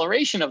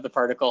acceleration of the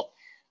particle,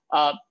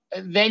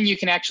 then you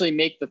can actually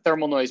make the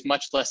thermal noise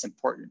much less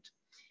important.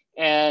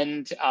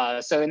 And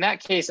so in that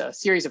case, a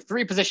series of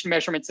 3 position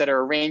measurements that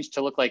are arranged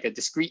to look like a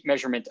discrete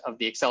measurement of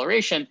the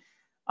acceleration,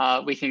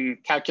 we can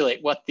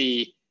calculate what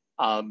the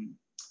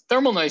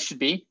thermal noise should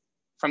be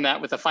from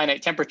that with a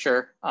finite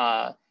temperature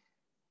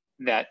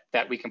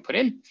that we can put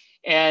in.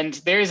 And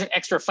there is an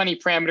extra funny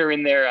parameter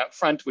in there up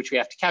front, which we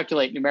have to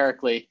calculate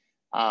numerically,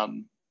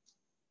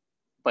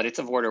 but it's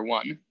of order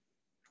 1.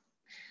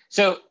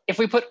 So if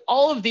we put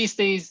all of these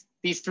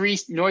 3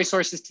 noise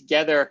sources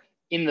together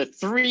in the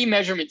 3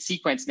 measurement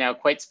sequence now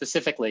quite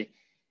specifically,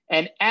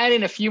 and add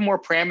in a few more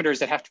parameters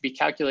that have to be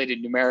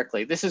calculated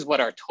numerically, this is what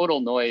our total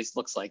noise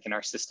looks like in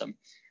our system.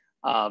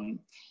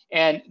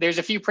 And there's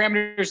a few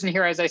parameters in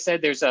here. As I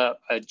said, there's a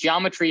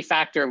geometry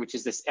factor, which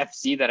is this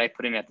FZ that I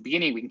put in at the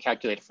beginning. We can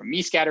calculate it from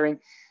me scattering.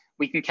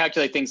 We can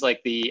calculate things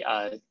like the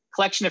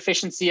collection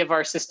efficiency of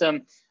our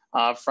system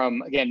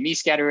from, again, me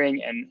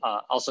scattering and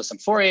also some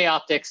Fourier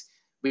optics.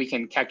 We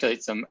can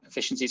calculate some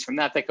efficiencies from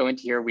that go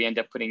into here. We end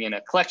up putting in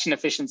a collection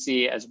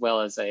efficiency as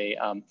well as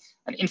an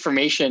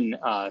information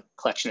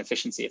collection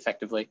efficiency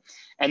effectively.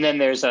 And then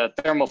there's a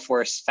thermal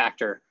force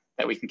factor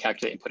that we can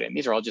calculate and put in.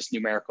 These are all just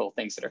numerical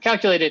things that are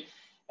calculated.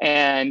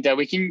 And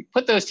we can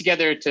put those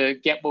together to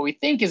get what we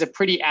think is a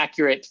pretty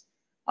accurate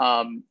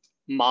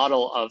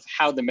model of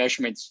how the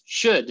measurements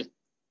should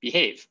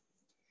behave.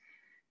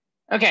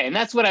 Okay, and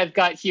that's what I've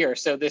got here.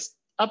 So this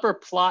upper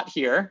plot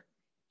here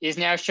is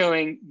now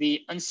showing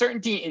the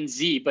uncertainty in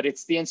Z, but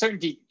it's the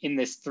uncertainty in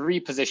this 3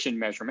 position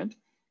measurement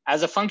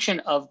as a function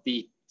of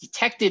the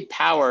detected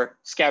power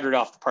scattered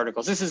off the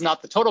particles. This is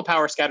not the total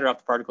power scattered off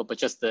the particle, but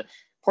just the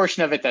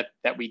portion of it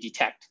that we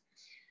detect.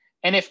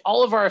 And if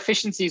all of our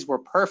efficiencies were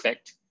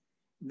perfect,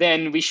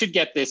 then we should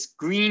get this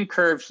green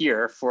curve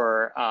here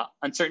for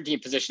uncertainty in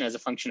position as a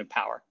function of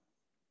power.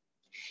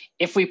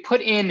 If we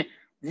put in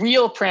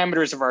real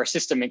parameters of our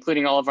system,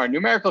 including all of our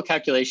numerical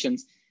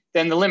calculations,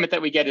 then the limit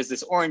that we get is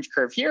this orange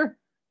curve here.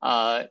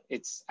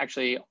 It's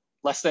actually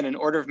less than an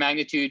order of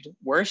magnitude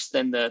worse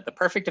than the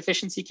perfect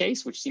efficiency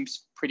case, which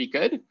seems pretty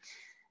good.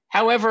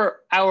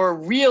 However, our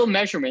real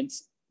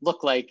measurements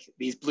look like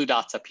these blue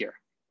dots up here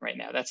right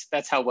now.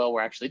 That's how well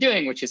we're actually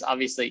doing, which is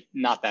obviously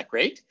not that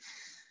great.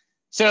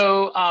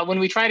 So when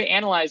we try to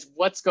analyze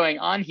what's going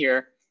on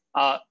here,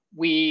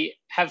 we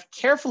have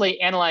carefully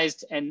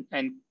analyzed and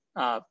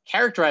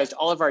characterized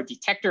all of our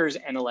detectors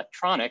and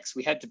electronics.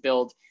 We had to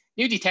build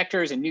new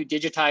detectors and new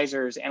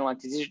digitizers, analog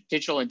to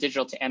digital and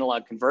digital to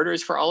analog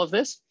converters for all of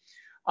this.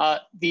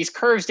 These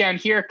curves down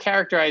here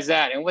characterize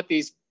that. And what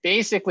these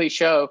basically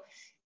show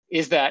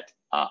is that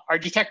our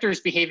detector is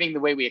behaving the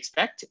way we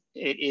expect.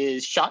 It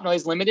is shot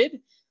noise limited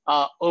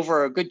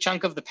over a good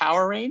chunk of the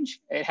power range.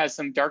 It has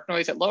some dark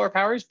noise at lower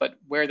powers, but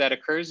where that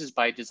occurs is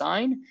by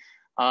design.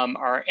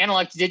 Our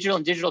analog to digital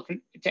and digital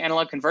to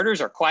analog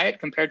converters are quiet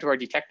compared to our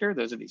detector.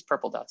 Those are these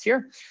purple dots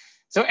here.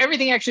 So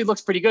everything actually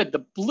looks pretty good.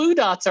 The blue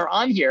dots are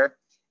on here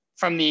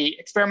from the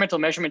experimental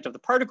measurement of the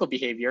particle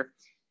behavior.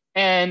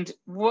 And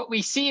what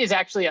we see is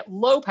actually at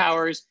low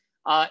powers,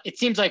 it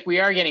seems like we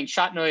are getting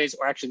shot noise,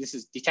 or actually this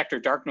is detector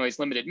dark noise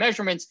limited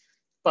measurements,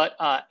 but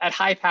at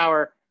high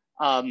power,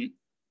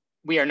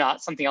 we are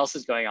not, something else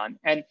is going on.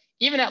 And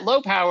even at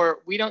low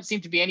power, we don't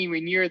seem to be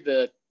anywhere near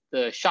the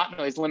shot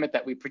noise limit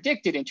that we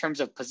predicted in terms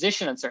of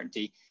position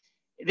uncertainty.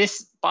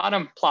 This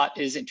bottom plot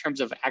is in terms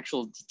of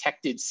actual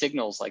detected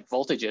signals like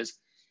voltages.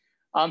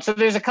 So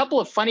there's a couple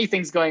of funny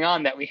things going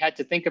on that we had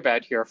to think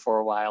about here for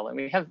a while, and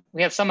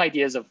we have some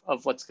ideas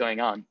of what's going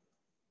on.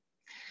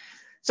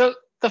 So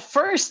the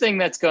first thing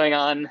that's going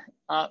on,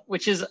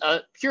 which is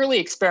a purely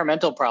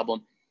experimental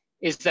problem,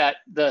 is that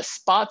the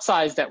spot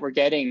size that we're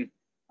getting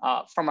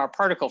from our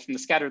particle, from the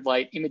scattered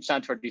light imaged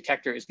onto our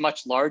detector, is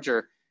much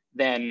larger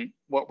than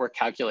what we're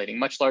calculating,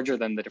 much larger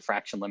than the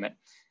diffraction limit.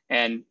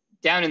 And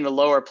down in the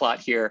lower plot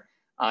here,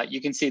 you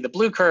can see the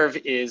blue curve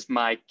is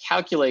my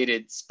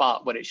calculated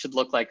spot, what it should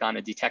look like on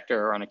a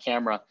detector or on a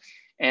camera.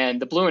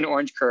 And the blue and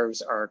orange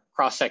curves are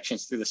cross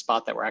sections through the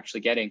spot that we're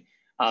actually getting.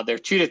 They're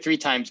 2 to 3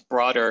 times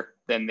broader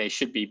than they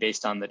should be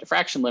based on the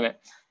diffraction limit,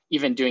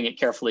 even doing it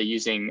carefully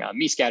using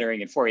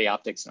me-scattering and Fourier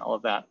optics and all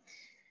of that.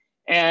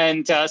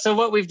 And so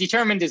what we've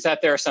determined is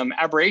that there are some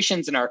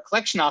aberrations in our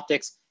collection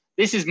optics.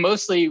 This is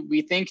mostly,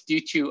 we think,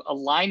 due to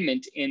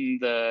alignment in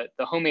the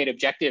homemade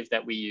objective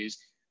that we use,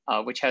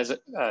 which has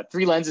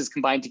 3 lenses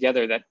combined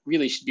together that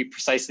really should be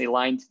precisely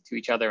aligned to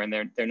each other, and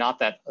they're not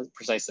that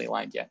precisely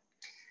aligned yet.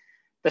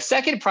 The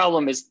second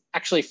problem is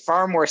actually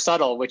far more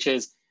subtle, which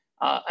is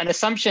an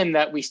assumption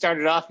that we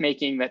started off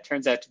making that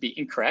turns out to be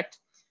incorrect,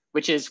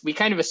 which is we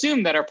kind of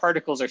assume that our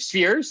particles are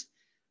spheres.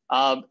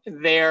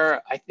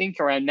 They're, I think,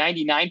 around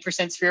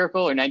 99%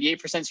 spherical or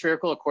 98%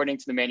 spherical, according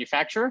to the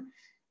manufacturer.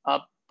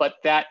 But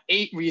that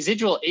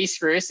residual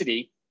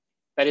asphericity,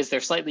 that is, they're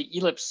slightly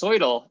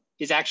ellipsoidal,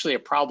 is actually a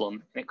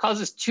problem. And it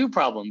causes 2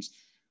 problems.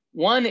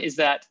 One is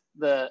that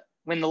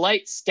when the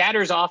light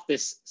scatters off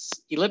this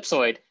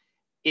ellipsoid,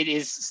 it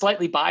is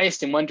slightly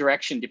biased in one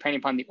direction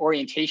depending upon the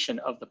orientation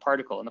of the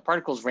particle, and the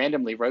particle is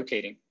randomly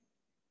rotating.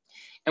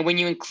 And when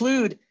you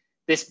include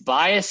this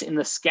bias in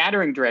the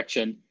scattering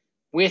direction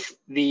with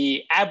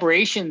the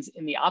aberrations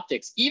in the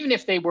optics, even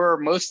if they were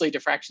mostly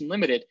diffraction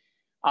limited,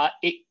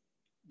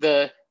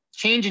 the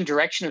change in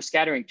direction of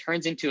scattering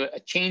turns into a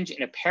change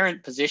in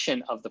apparent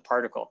position of the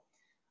particle,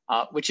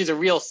 which is a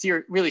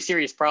really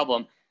serious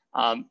problem.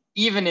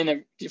 Even in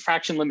a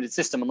diffraction limited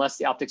system, unless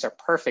the optics are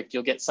perfect,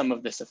 you'll get some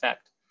of this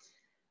effect.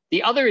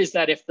 The other is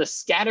that if the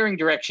scattering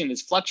direction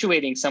is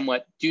fluctuating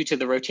somewhat due to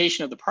the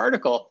rotation of the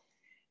particle,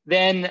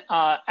 then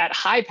at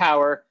high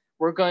power,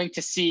 we're going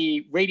to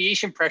see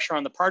radiation pressure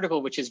on the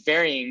particle, which is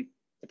varying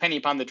depending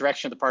upon the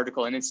direction of the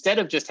particle. And instead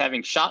of just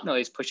having shot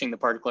noise pushing the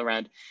particle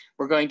around,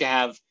 we're going to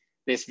have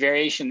this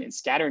variation in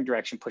scattering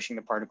direction pushing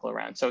the particle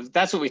around. So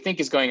that's what we think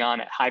is going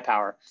on at high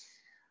power.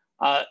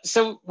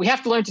 So we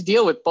have to learn to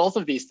deal with both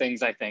of these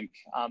things, I think.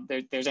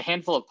 There's a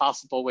handful of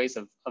possible ways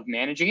of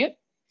managing it.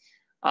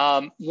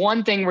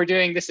 One thing we're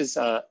doing, this is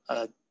a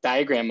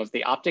diagram of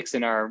the optics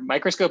in our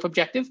microscope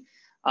objective.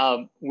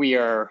 We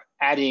are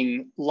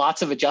adding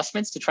lots of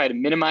adjustments to try to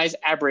minimize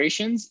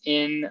aberrations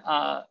in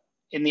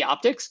the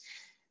optics.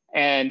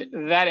 And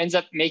that ends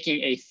up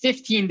making a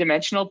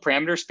 15-dimensional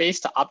parameter space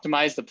to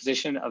optimize the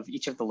position of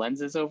each of the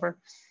lenses over.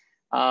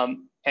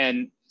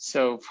 And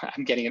so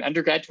I'm getting an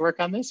undergrad to work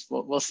on this.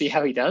 We'll see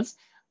how he does.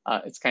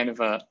 It's kind of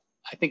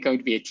I think going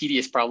to be a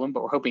tedious problem,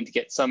 but we're hoping to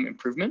get some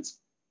improvements.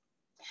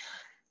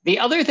 The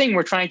other thing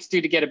we're trying to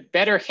do to get a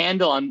better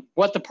handle on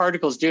what the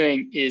particle is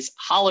doing is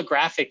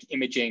holographic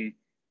imaging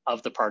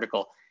of the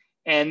particle.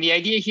 And the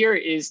idea here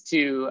is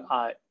to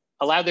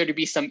allow there to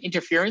be some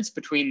interference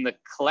between the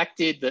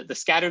collected, the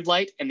scattered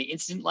light and the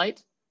incident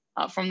light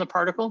from the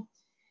particle.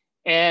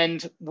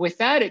 And with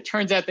that, it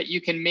turns out that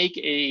you can make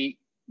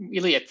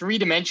really a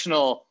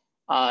 3-dimensional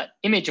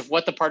image of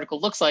what the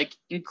particle looks like,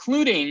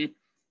 including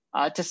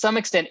to some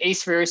extent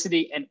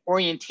asphericity and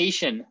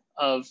orientation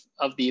of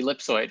the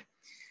ellipsoid.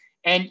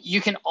 And you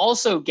can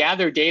also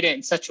gather data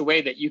in such a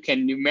way that you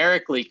can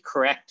numerically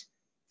correct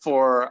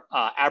for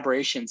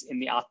aberrations in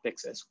the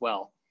optics as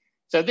well.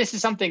 So this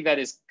is something that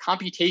is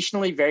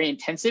computationally very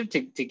intensive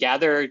to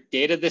gather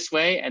data this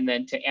way and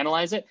then to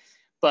analyze it.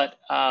 But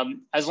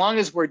as long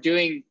as we're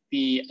doing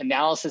the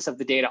analysis of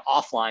the data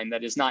offline,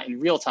 that is not in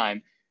real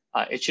time,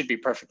 it should be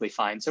perfectly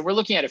fine. So we're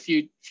looking at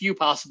a few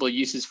possible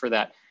uses for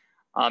that,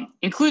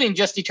 including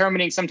just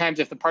determining sometimes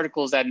if the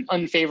particle is at an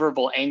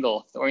unfavorable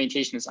angle, if the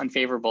orientation is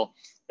unfavorable,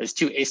 is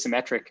too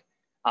asymmetric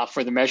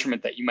for the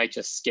measurement, that you might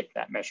just skip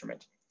that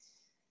measurement.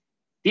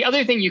 The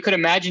other thing you could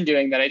imagine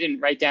doing that I didn't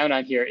write down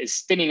on here is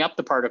spinning up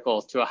the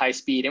particle to a high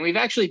speed. And we've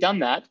actually done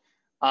that.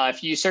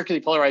 If you use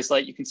circularly polarized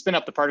light, you can spin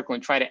up the particle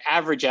and try to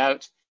average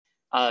out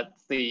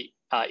the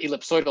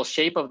ellipsoidal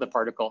shape of the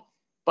particle.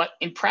 But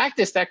in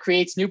practice, that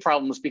creates new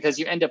problems because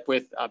you end up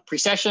with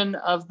precession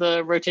of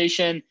the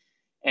rotation.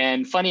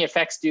 and funny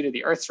effects due to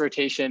the Earth's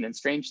rotation and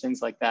strange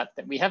things like that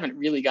that we haven't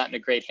really gotten a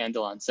great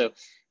handle on. So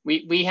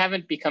we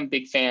haven't become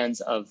big fans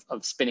of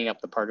spinning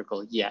up the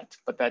particle yet,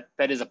 but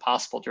that is a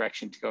possible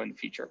direction to go in the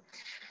future.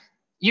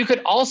 You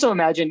could also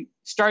imagine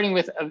starting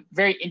with a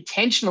very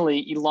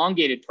intentionally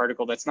elongated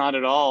particle that's not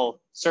at all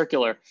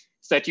circular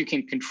so that you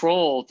can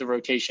control the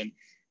rotation.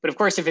 But of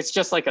course, if it's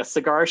just like a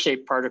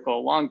cigar-shaped particle,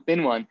 a long,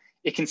 thin one,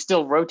 it can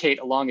still rotate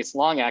along its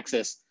long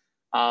axis.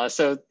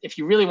 So if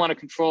you really want to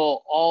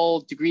control all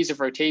degrees of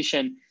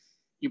rotation,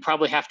 you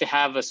probably have to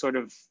have a sort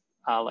of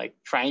like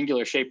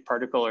triangular shaped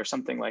particle or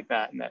something like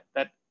that. And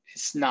that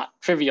is not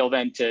trivial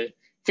then to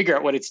figure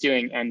out what it's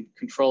doing and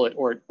control it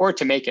or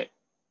to make it.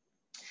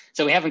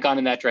 So we haven't gone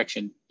in that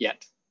direction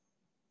yet.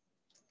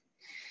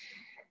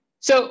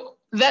 So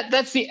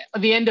that's the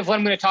end of what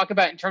I'm going to talk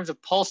about in terms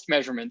of pulsed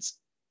measurements.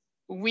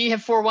 We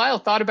have for a while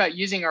thought about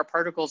using our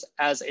particles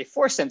as a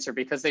force sensor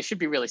because they should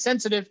be really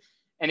sensitive.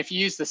 And if you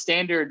use the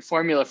standard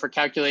formula for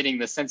calculating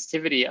the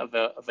sensitivity of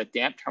a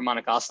damped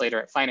harmonic oscillator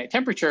at finite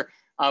temperature,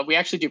 we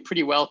actually do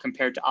pretty well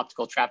compared to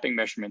optical trapping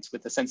measurements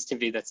with the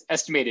sensitivity that's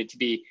estimated to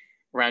be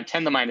around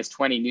 10 to the minus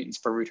 20 newtons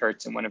per root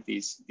hertz in one of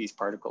these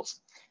particles.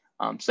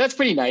 So that's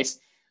pretty nice.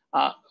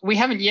 We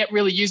haven't yet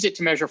really used it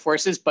to measure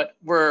forces, but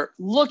we're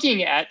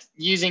looking at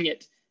using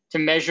it to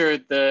measure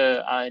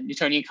the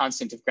Newtonian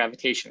constant of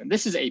gravitation. And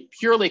this is a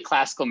purely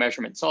classical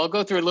measurement. So I'll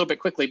go through it a little bit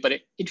quickly, but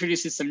it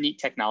introduces some neat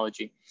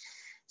technology.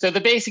 So the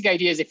basic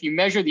idea is if you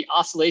measure the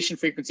oscillation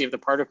frequency of the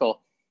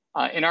particle,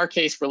 in our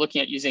case, we're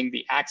looking at using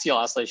the axial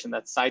oscillation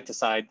that's side to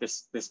side.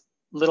 This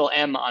little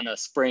m on a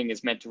spring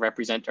is meant to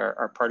represent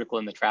our particle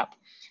in the trap.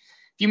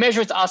 If you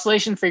measure its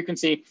oscillation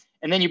frequency,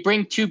 and then you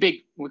bring two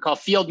big, we call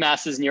field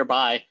masses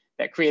nearby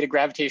that create a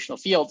gravitational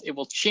field, it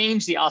will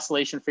change the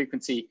oscillation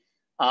frequency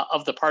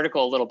of the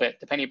particle a little bit,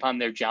 depending upon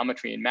their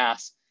geometry and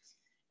mass.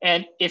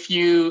 And if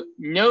you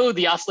know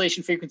the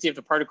oscillation frequency of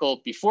the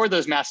particle before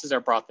those masses are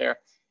brought there,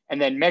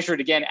 and then measure it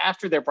again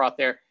after they're brought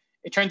there,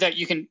 it turns out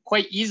you can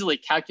quite easily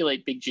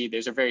calculate big G.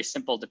 There's a very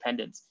simple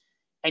dependence.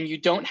 And you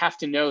don't have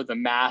to know the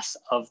mass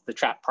of the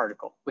trapped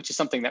particle, which is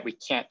something that we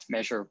can't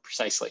measure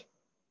precisely.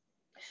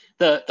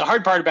 The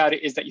hard part about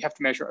it is that you have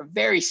to measure a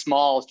very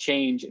small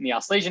change in the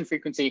oscillation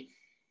frequency,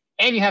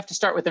 and you have to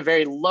start with a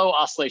very low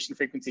oscillation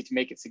frequency to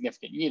make it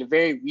significant. You need a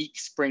very weak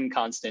spring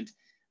constant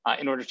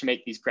in order to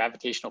make these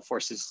gravitational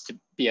forces to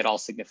be at all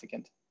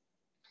significant.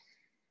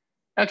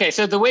 Okay,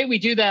 so the way we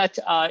do that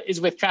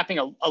is with trapping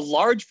a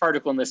large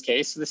particle in this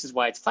case. So this is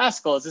why it's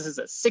classical, is this is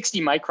a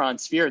 60 micron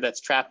sphere that's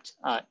trapped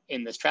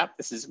in this trap.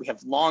 We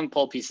have long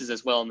pole pieces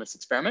as well in this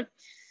experiment.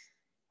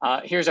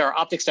 Here's our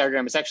optics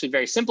diagram. It's actually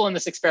very simple in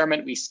this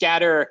experiment. We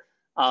scatter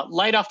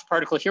light off the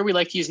particle. Here we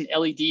like to use an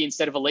LED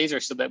instead of a laser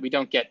so that we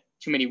don't get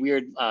too many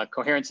weird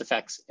coherence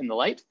effects in the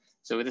light.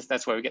 So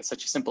that's why we get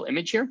such a simple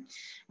image here.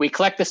 We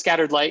collect the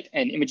scattered light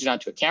and image it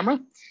onto a camera.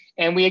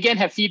 And we again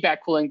have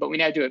feedback cooling, but we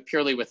now do it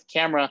purely with a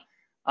camera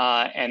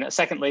and a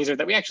second laser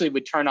that we actually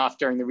would turn off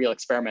during the real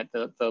experiment.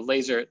 The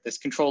laser, this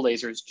control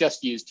laser, is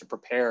just used to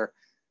prepare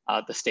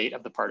the state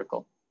of the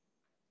particle.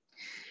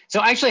 So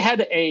I actually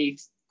had a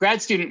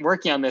grad student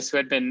working on this who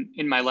had been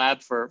in my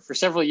lab for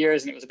several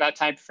years, and it was about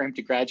time for him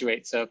to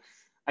graduate. So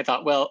I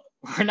thought, well,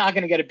 we're not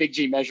going to get a big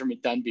G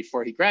measurement done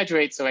before he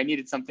graduates, so I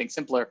needed something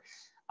simpler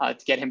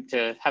to get him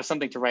to have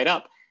something to write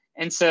up.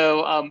 And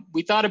so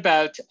we thought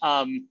about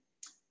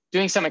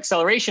doing some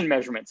acceleration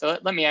measurements. So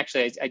let me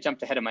actually, I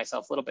jumped ahead of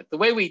myself a little bit. The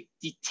way we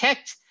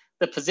detect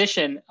the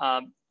position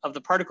of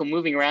the particle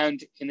moving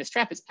around in this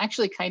trap is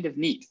actually kind of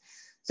neat.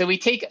 So we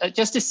take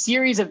just a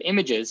series of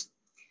images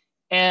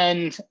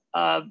and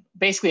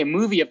basically a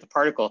movie of the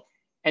particle.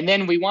 And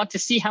then we want to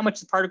see how much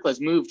the particle has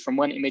moved from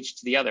one image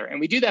to the other. And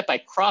we do that by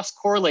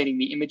cross-correlating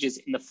the images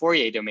in the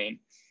Fourier domain.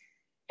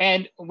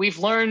 And we've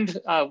learned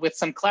with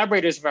some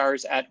collaborators of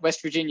ours at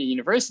West Virginia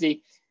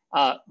University,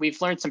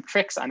 we've learned some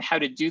tricks on how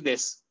to do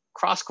this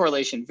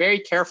cross-correlation very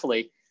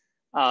carefully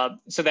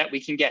so that we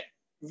can get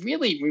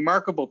really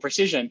remarkable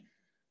precision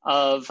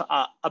of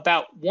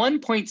about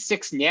 1.6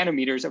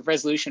 nanometers of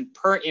resolution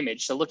per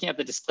image. So looking at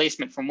the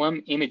displacement from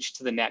one image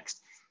to the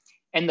next.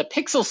 And the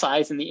pixel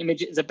size in the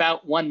image is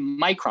about 1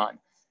 micron.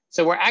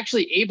 So we're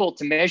actually able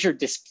to measure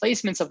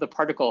displacements of the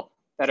particle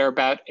that are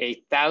about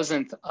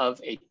 1,000th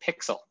of a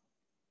pixel.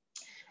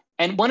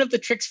 And one of the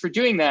tricks for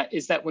doing that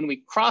is that when we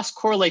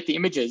cross-correlate the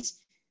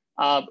images,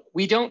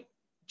 we don't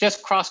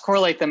just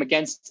cross-correlate them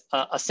against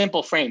a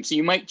simple frame. So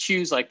you might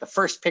choose like the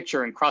first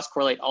picture and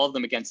cross-correlate all of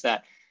them against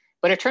that.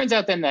 But it turns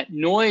out then that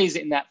noise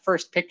in that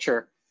first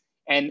picture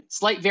and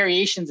slight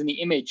variations in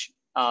the image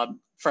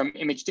from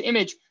image to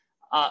image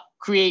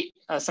create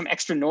some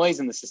extra noise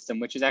in the system,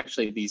 which is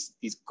actually these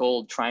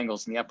gold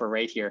triangles in the upper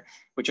right here,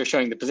 which are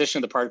showing the position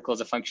of the particle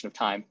as a function of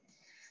time.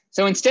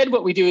 So instead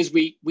what we do is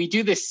we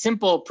do this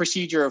simple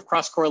procedure of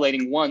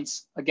cross-correlating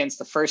once against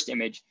the first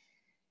image.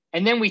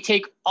 And then we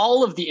take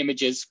all of the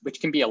images, which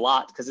can be a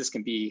lot because this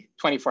can be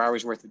 24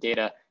 hours worth of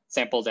data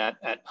sampled at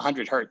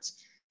 100 hertz.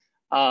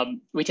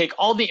 We take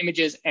all the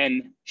images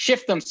and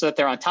shift them so that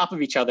they're on top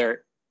of each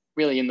other,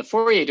 really in the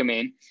Fourier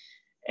domain.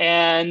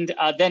 and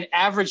then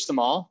average them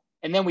all.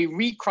 And then we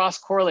recross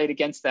correlate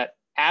against that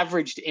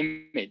averaged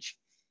image.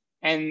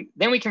 And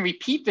then we can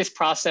repeat this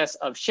process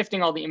of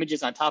shifting all the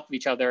images on top of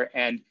each other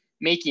and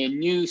making a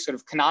new sort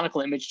of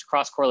canonical image to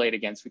cross correlate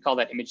against. We call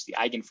that image the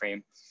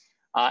eigenframe.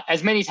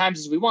 As many times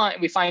as we want,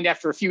 and we find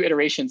after a few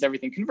iterations,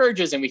 everything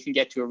converges and we can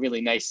get to a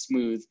really nice,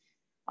 smooth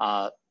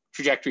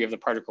trajectory of the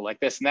particle like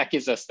this. And that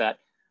gives us that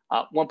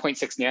 1.6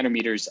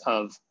 nanometers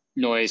of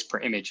noise per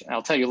image. And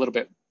I'll tell you a little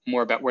bit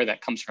more about where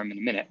that comes from in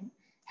a minute,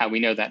 how we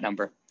know that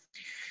number.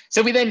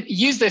 So we then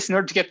use this in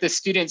order to get this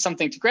student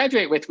something to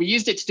graduate with. We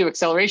used it to do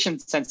acceleration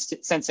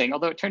sensing,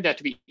 although it turned out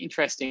to be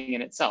interesting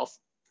in itself.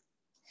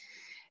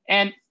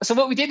 And so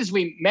what we did is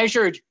we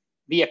measured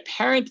the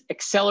apparent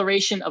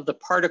acceleration of the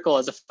particle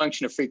as a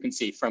function of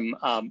frequency from,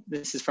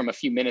 this is from a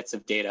few minutes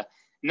of data.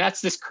 And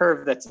that's this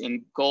curve that's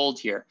in gold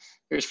here.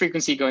 There's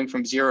frequency going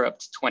from 0 up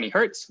to 20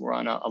 hertz. We're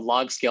on a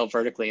log scale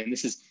vertically. And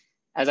this is,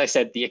 as I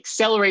said, the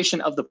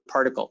acceleration of the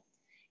particle.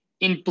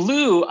 In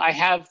blue, I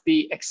have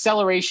the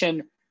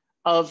acceleration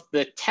of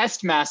the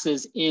test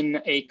masses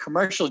in a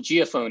commercial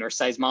geophone or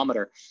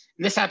seismometer.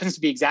 And this happens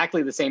to be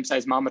exactly the same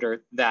seismometer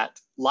that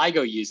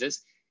LIGO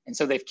uses. And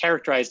so they've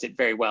characterized it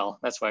very well.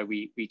 That's why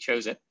we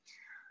chose it.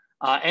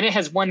 And it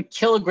has 1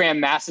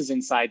 kilogram masses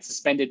inside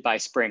suspended by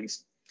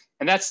springs.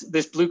 And that's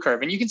this blue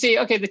curve. And you can see,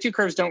 okay, the two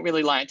curves don't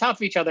really lie on top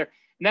of each other.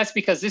 And that's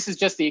because this is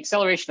just the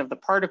acceleration of the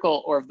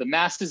particle or of the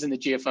masses in the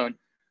geophone.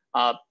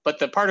 But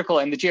the particle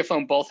and the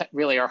geophone both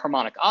really are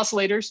harmonic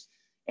oscillators.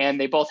 And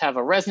they both have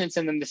a resonance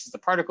in them. This is the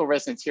particle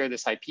resonance here,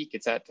 this high peak,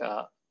 it's at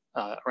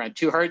around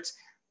 2 hertz.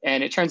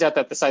 And it turns out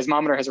that the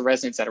seismometer has a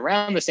resonance at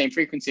around the same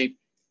frequency.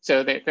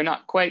 So they're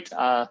not quite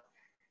on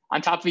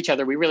top of each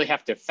other. We really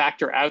have to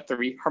factor out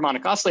the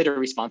harmonic oscillator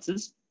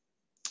responses.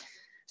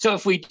 So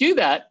if we do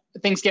that,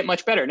 things get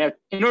much better. Now,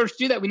 in order to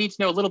do that, we need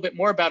to know a little bit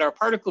more about our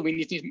particle. We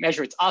need to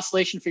measure its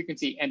oscillation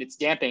frequency and its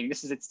damping.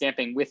 This is its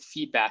damping with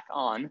feedback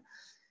on.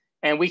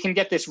 And we can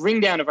get this ring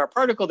down of our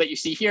particle that you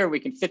see here. We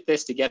can fit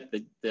this to get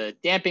the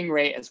damping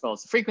rate as well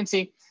as the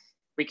frequency.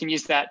 We can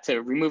use that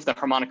to remove the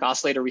harmonic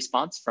oscillator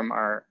response from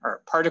our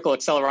particle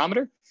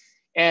accelerometer.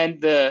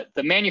 And the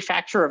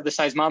manufacturer of the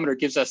seismometer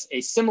gives us a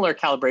similar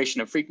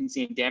calibration of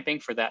frequency and damping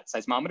for that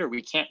seismometer.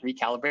 We can't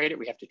recalibrate it,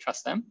 we have to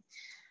trust them.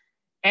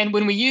 And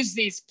when we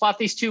use plot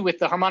these two with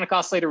the harmonic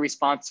oscillator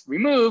response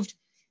removed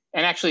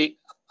and actually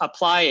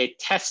apply a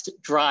test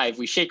drive,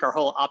 we shake our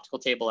whole optical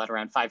table at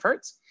around 5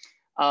 hertz.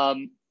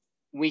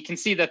 We can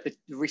see that the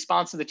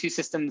response of the two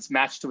systems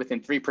matched to within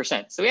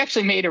 3%. So we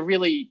actually made a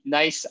really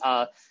nice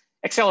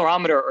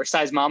accelerometer or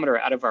seismometer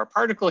out of our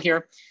particle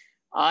here.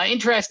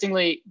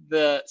 Interestingly,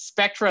 the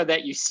spectra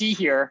that you see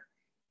here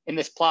in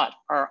this plot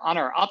are on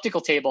our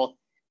optical table,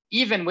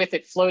 even with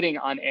it floating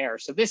on air.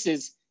 So this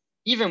is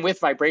even with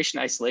vibration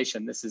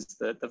isolation. This is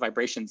the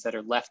vibrations that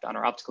are left on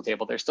our optical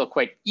table. They're still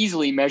quite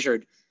easily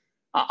measured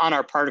on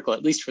our particle,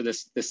 at least for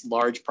this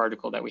large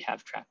particle that we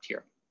have trapped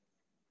here.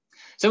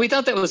 So we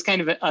thought that was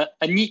kind of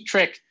a neat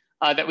trick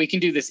that we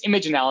can do this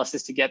image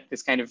analysis to get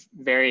this kind of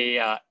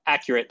very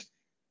accurate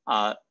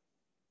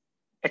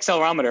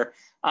accelerometer.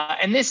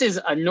 And this is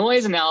a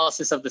noise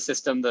analysis of the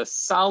system. The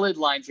solid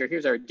lines here,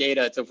 here's our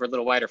data. It's over a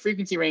little wider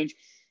frequency range.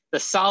 The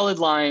solid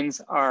lines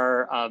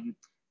are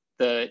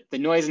the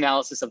noise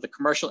analysis of the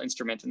commercial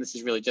instrument. And this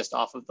is really just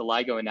off of the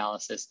LIGO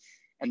analysis.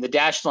 And the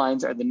dashed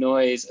lines are the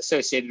noise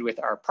associated with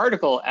our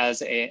particle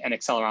as an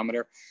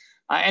accelerometer.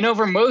 And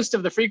over most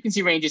of the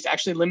frequency range is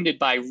actually limited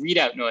by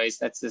readout noise.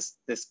 That's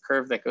this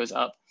curve that goes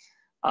up.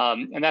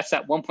 And that's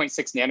that 1.6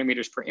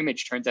 nanometers per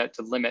image turns out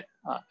to limit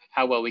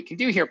how well we can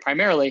do here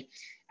primarily.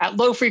 At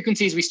low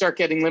frequencies, we start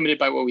getting limited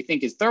by what we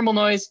think is thermal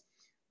noise.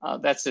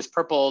 That's this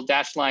purple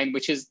dashed line,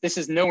 this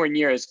is nowhere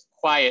near as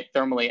quiet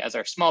thermally as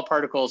our small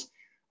particles,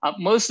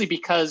 mostly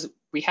because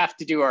we have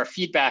to do our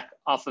feedback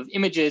off of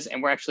images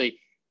and we're actually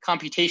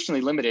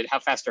computationally limited how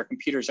fast our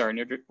computers are in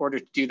order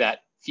to do that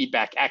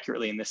feedback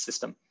accurately in this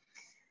system.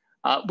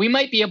 We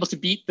might be able to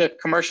beat the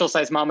commercial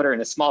seismometer in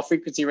a small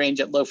frequency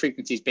range at low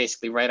frequencies,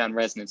 basically right on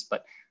resonance,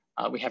 but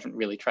we haven't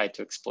really tried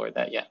to explore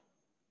that yet.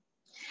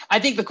 I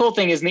think the cool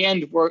thing is in the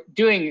end, we're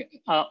doing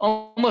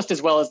almost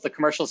as well as the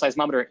commercial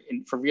seismometer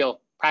for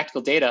real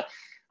practical data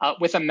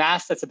with a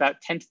mass that's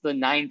about 10 to the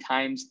 9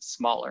 times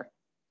smaller.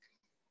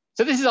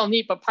 So this is all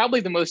neat, but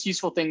probably the most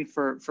useful thing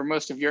for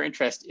most of your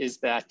interest is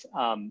that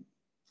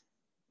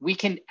we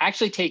can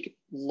actually take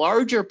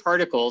larger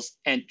particles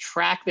and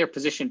track their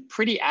position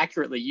pretty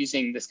accurately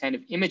using this kind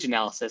of image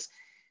analysis.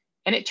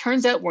 And it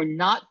turns out we're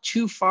not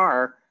too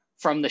far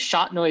from the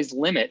shot noise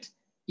limit,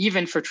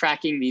 even for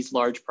tracking these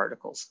large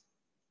particles.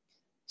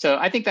 So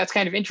I think that's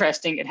kind of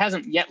interesting. It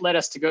hasn't yet led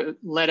us to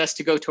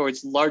go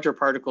towards larger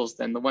particles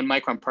than the 1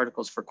 micron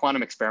particles for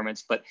quantum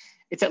experiments, but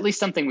it's at least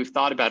something we've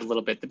thought about a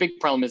little bit. The big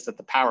problem is that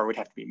the power would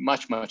have to be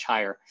much, much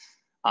higher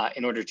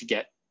in order to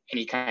get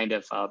any kind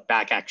of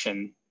back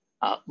action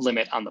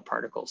limit on the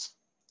particles,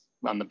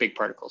 on the big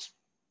particles.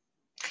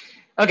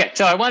 Okay,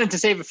 so I wanted to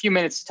save a few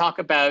minutes to talk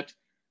about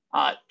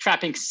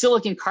trapping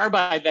silicon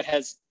carbide that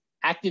has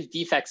active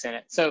defects in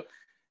it. So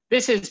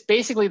this is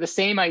basically the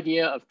same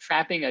idea of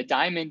trapping a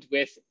diamond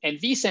with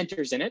NV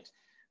centers in it,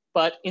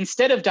 but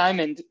instead of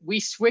diamond, we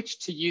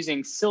switched to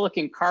using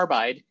silicon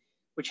carbide,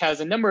 which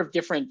has a number of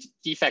different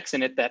defects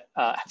in it that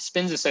have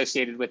spins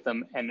associated with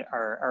them and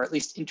are at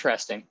least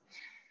interesting.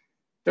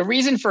 The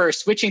reason for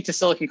switching to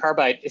silicon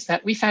carbide is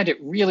that we found it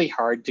really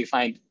hard to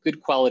find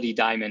good quality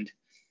diamond,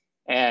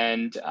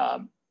 and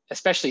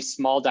especially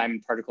small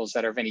diamond particles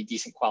that are of any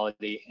decent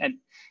quality. And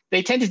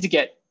they tended to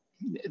get,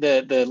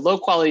 the low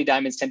quality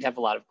diamonds tend to have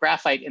a lot of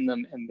graphite in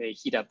them, and they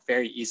heat up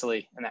very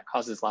easily, and that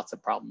causes lots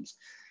of problems.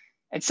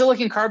 And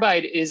silicon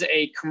carbide is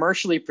a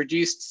commercially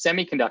produced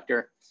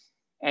semiconductor.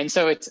 And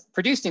so it's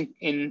produced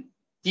in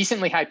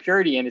decently high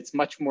purity, and it's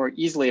much more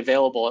easily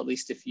available, at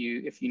least if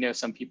you know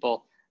some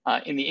people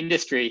in the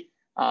industry,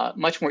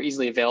 much more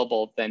easily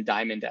available than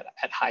diamond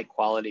at high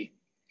quality.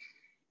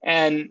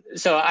 And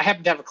so I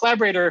happen to have a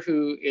collaborator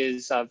who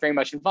is very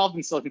much involved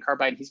in silicon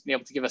carbide, and he's been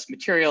able to give us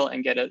material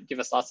and give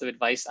us lots of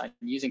advice on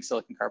using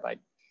silicon carbide.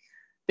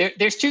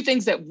 There's two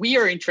things that we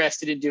are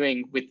interested in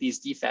doing with these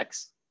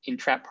defects in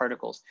trapped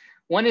particles.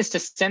 One is to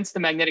sense the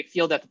magnetic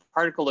field at the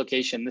particle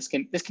location. This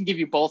can give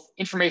you both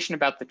information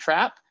about the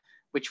trap,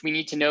 which we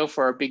need to know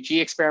for our big G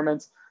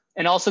experiments,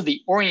 and also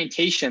the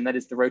orientation, that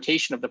is the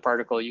rotation of the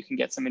particle. You can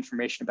get some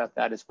information about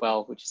that as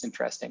well, which is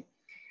interesting.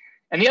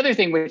 And the other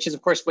thing, which is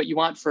of course what you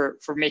want for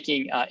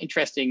making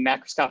interesting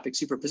macroscopic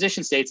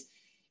superposition states,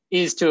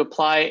 is to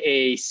apply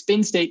a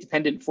spin state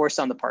dependent force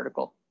on the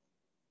particle.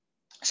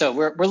 So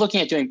we're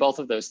looking at doing both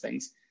of those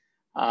things.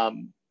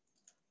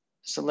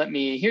 So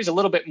here's a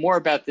little bit more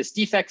about this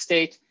defect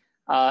state.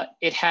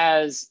 It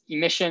has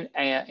emission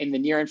in the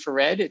near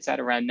infrared. It's at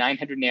around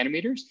 900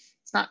 nanometers.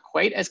 It's not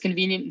quite as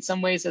convenient in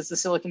some ways as the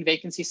silicon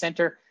vacancy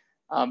center,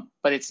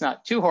 but it's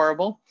not too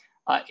horrible.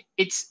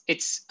 It's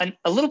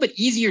a little bit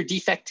easier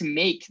defect to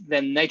make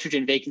than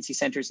nitrogen vacancy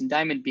centers in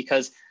diamond,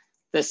 because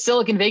the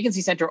silicon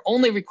vacancy center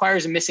only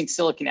requires a missing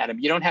silicon atom.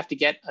 You don't have to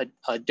get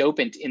a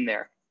dopant in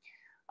there.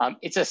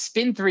 It's a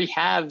spin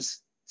 3/2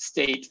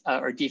 state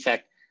or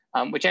defect,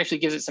 which actually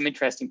gives it some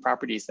interesting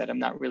properties that I'm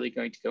not really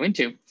going to go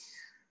into.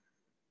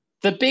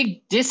 The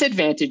big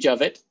disadvantage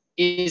of it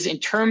is in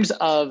terms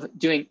of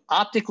doing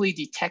optically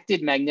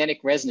detected magnetic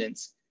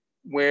resonance,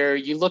 where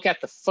you look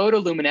at the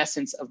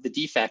photoluminescence of the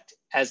defect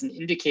as an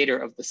indicator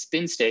of the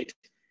spin state.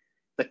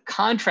 The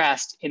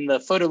contrast in the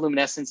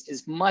photoluminescence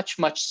is much,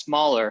 much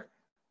smaller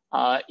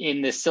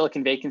in the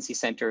silicon vacancy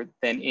center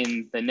than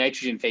in the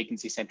nitrogen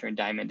vacancy center in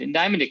diamond. In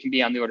diamond, it can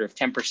be on the order of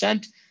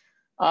 10%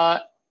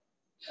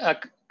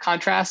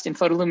 contrast in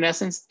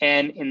photoluminescence,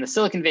 and in the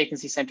silicon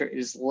vacancy center, it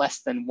is less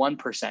than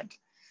 1%.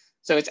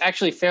 So it's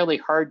actually fairly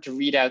hard to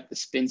read out the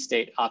spin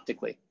state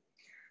optically.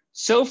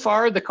 So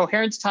far, the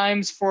coherence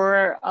times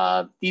for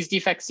these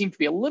defects seem to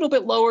be a little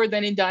bit lower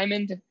than in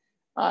diamond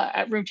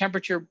at room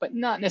temperature, but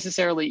not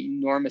necessarily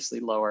enormously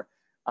lower.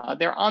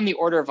 They're on the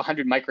order of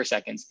 100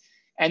 microseconds.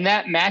 And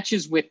that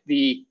matches with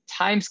the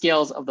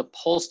timescales of the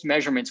pulsed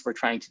measurements we're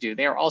trying to do.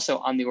 They are also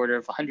on the order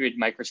of 100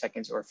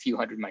 microseconds or a few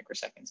hundred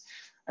microseconds.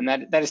 And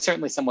that is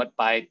certainly somewhat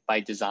by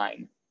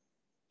design.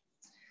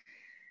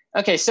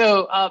 Okay,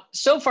 so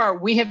so far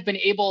we have been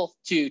able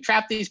to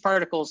trap these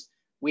particles.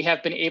 We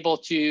have been able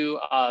to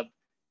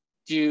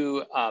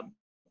do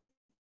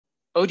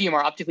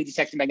ODMR, optically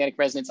detected magnetic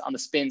resonance, on the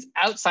spins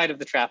outside of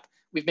the trap.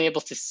 We've been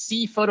able to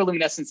see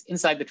photoluminescence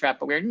inside the trap,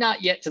 but we're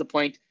not yet to the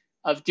point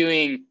of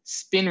doing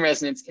spin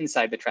resonance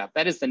inside the trap.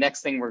 That is the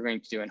next thing we're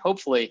going to do. And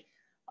hopefully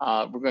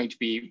we're going to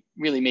be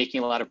really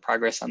making a lot of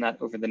progress on that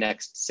over the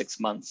next 6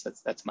 months.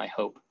 That's my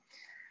hope.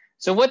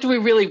 So what do we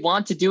really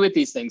want to do with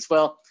these things?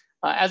 Well,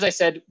 as I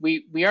said,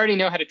 we already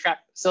know how to trap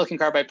silicon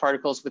carbide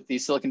particles with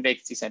these silicon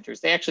vacancy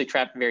centers. They actually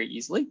trap very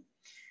easily.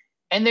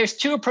 And there's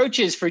two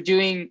approaches for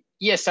doing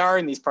ESR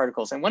in these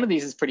particles. And one of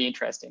these is pretty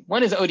interesting.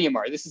 One is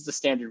ODMR. This is the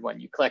standard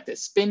one. You collect a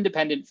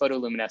spin-dependent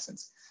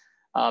photoluminescence.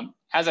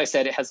 As I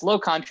said, it has low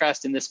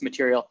contrast in this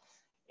material.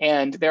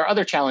 And there are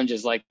other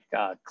challenges like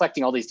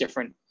collecting all these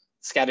different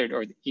scattered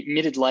or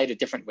emitted light at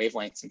different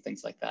wavelengths and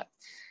things like that.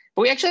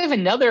 But we actually have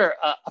another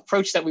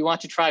approach that we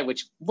want to try,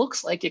 which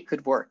looks like it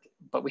could work,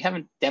 but we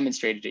haven't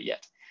demonstrated it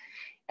yet.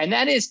 And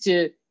that is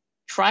to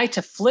try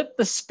to flip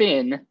the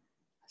spin.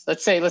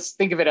 Let's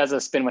think of it as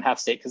a spin 1/2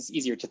 state, because it's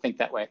easier to think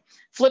that way.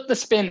 Flip the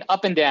spin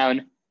up and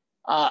down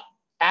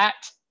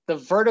at the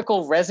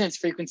vertical resonance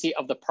frequency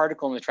of the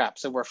particle in the trap.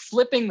 So we're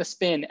flipping the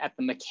spin at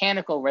the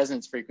mechanical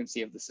resonance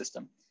frequency of the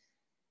system.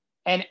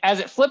 And as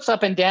it flips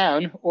up and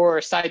down,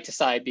 or side to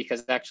side,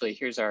 because actually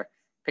here's our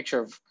picture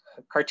of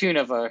a cartoon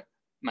of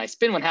my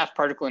spin 1/2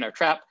 particle in our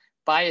trap,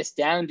 biased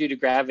down due to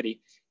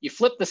gravity. You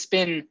flip the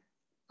spin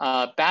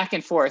back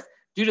and forth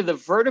due to the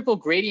vertical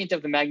gradient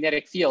of the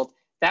magnetic field.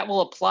 That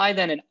will apply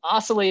then an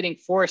oscillating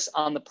force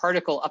on the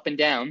particle up and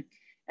down.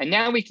 And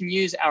now we can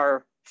use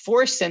our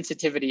force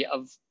sensitivity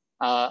of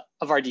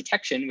our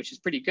detection, which is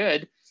pretty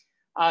good,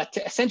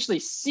 to essentially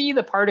see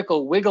the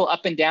particle wiggle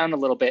up and down a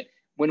little bit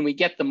when we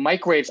get the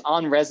microwaves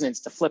on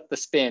resonance to flip the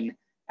spin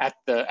at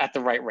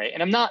the right rate.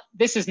 And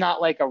this is not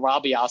like a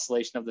Rabi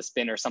oscillation of the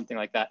spin or something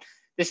like that.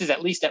 This is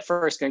at least at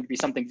first going to be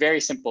something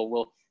very simple.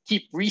 We'll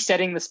keep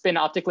resetting the spin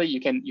optically.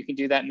 You can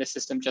do that in this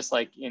system just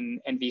like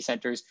in NV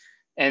centers,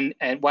 and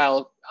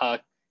while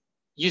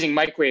using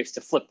microwaves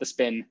to flip the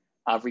spin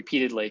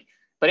repeatedly.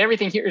 But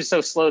everything here is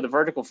so slow, the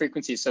vertical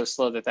frequency is so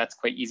slow that that's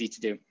quite easy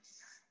to do.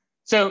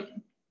 So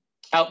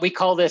we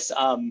call this,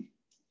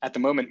 at the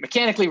moment,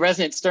 mechanically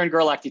resonant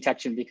Stern-Gerlach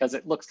detection, because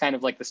it looks kind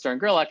of like the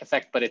Stern-Gerlach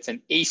effect, but it's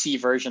an AC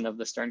version of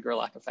the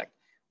Stern-Gerlach effect,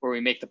 where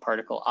we make the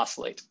particle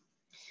oscillate.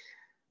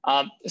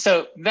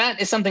 So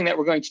that is something that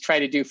we're going to try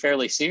to do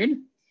fairly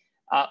soon.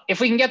 If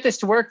we can get this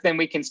to work, then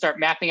we can start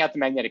mapping out the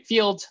magnetic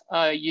field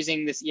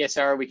using this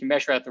ESR. We can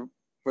measure out the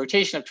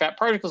rotation of trapped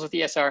particles with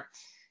ESR.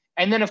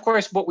 And then, of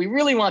course, what we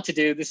really want to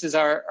do, this is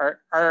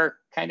our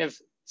kind of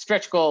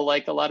stretch goal,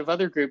 like a lot of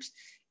other groups,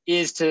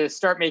 is to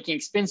start making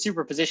spin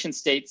superposition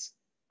states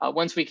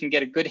once we can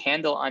get a good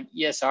handle on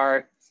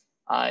ESR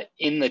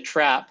in the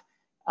trap,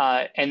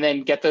 and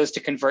then get those to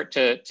convert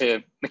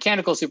to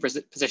mechanical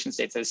superposition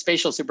states, as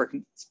spatial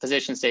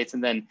superposition states,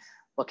 and then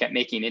look at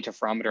making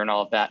interferometer and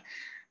all of that.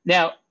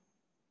 Now,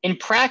 in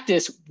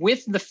practice,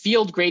 with the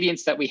field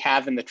gradients that we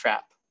have in the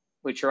trap,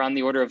 which are on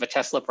the order of a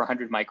Tesla per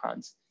 100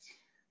 microns,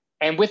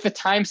 and with the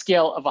time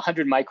scale of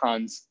 100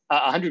 microns,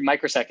 100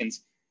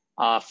 microseconds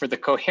for the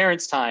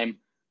coherence time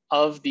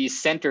of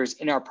these centers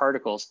in our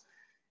particles,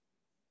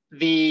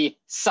 the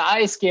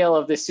size scale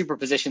of this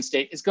superposition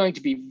state is going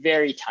to be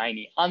very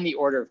tiny, on the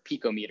order of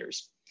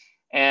picometers.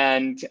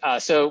 And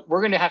so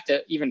we're going to have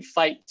to even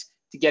fight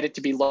to get it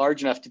to be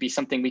large enough to be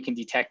something we can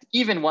detect,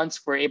 even once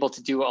we're able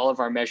to do all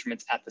of our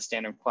measurements at the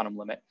standard quantum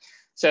limit.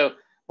 So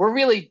we're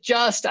really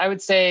just, I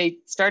would say,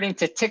 starting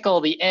to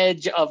tickle the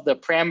edge of the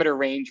parameter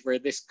range where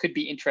this could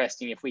be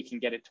interesting if we can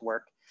get it to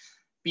work.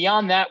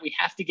 Beyond that, we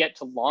have to get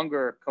to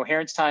longer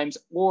coherence times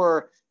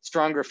or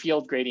stronger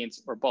field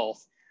gradients, or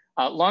both.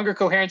 Longer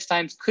coherence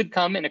times could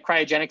come in a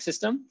cryogenic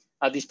system.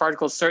 These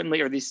particles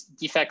certainly, or these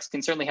defects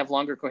can certainly have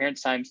longer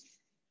coherence times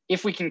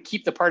if we can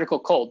keep the particle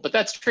cold, but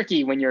that's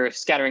tricky when you're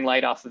scattering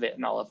light off of it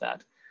and all of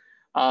that.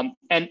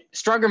 And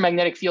stronger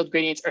magnetic field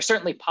gradients are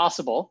certainly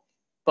possible,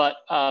 but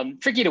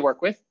tricky to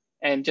work with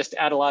and just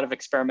add a lot of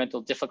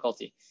experimental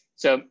difficulty.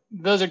 So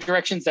those are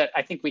directions that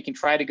I think we can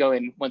try to go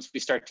in once we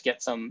start to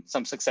get some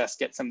success,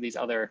 get some of these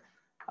other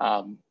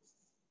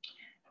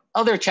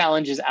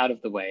challenges out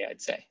of the way,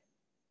 I'd say.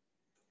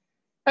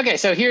 Okay,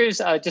 so here's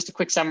just a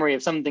quick summary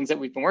of some of the things that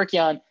we've been working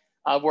on.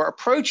 We're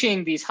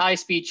approaching these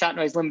high-speed shot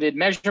noise limited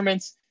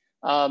measurements,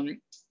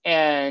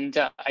 and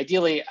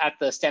ideally at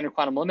the standard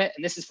quantum limit.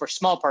 And this is for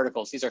small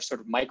particles. These are sort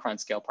of micron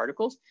scale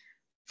particles.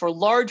 For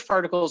large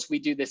particles, we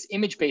do this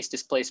image-based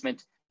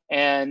displacement,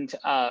 and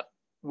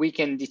we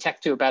can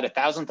detect to about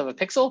 1,000th of a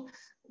pixel,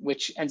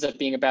 which ends up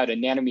being about a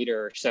nanometer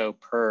or so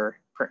per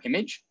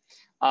image,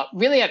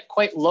 really at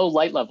quite low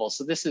light levels.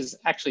 So this is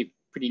actually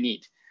pretty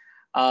neat.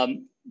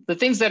 The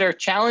things that are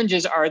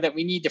challenges are that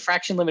we need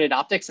diffraction limited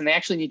optics, and they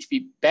actually need to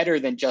be better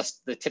than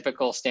just the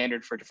typical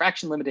standard for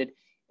diffraction limited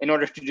in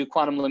order to do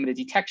quantum limited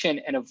detection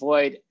and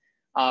avoid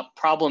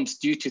problems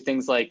due to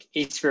things like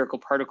aspherical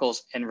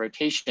particles and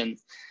rotation,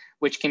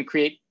 which can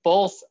create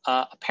both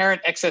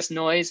apparent excess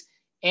noise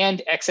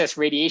and excess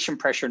radiation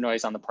pressure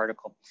noise on the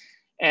particle.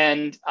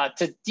 And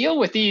to deal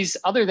with these,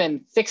 other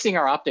than fixing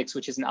our optics,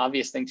 which is an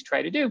obvious thing to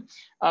try to do,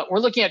 we're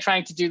looking at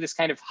trying to do this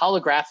kind of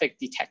holographic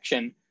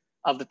detection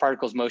of the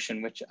particle's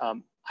motion, which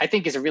I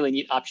think is a really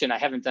neat option. I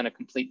haven't done a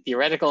complete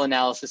theoretical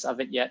analysis of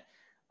it yet,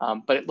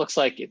 but it looks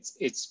like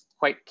it's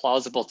quite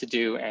plausible to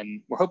do,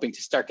 and we're hoping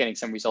to start getting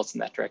some results in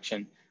that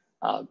direction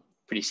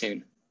pretty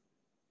soon.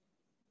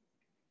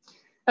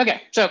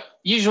 Okay, so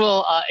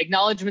usual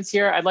acknowledgements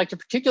here. I'd like to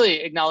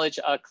particularly acknowledge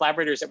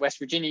collaborators at West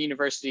Virginia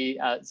University,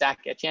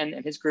 Zach Etienne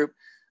and his group,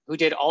 who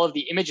did all of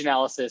the image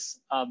analysis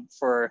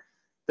for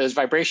those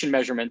vibration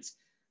measurements.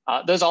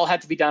 Those all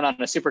had to be done on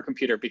a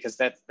supercomputer because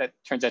that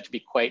turns out to be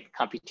quite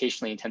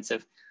computationally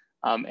intensive.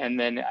 And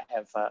then I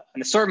have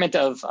an assortment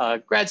of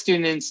grad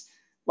students,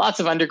 lots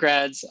of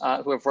undergrads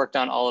who have worked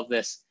on all of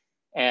this.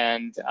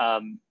 And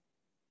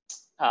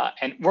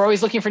we're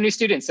always looking for new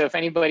students. So if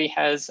anybody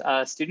has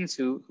students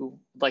who would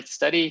like to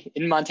study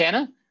in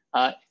Montana,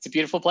 it's a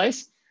beautiful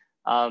place.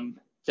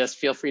 Just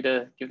feel free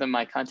to give them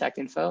my contact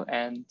info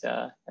and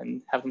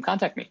have them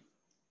contact me.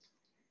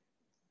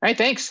 All right,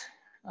 thanks.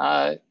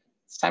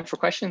 It's time for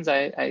questions,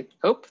 I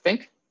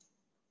think.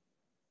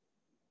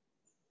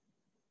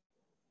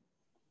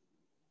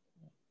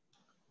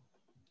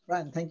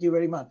 Brian, thank you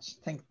very much.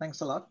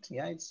 Thanks a lot.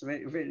 Yeah, it's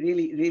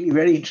really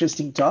very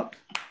interesting talk.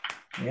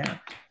 Yeah.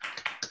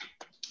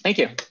 Thank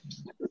you.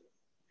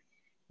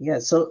 Yeah,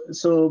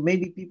 so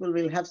maybe people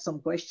will have some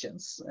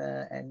questions,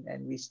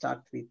 and we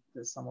start with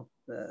some of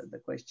the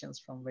questions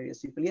from various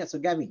people. Yeah, so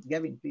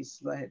Gavin, please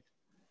go ahead.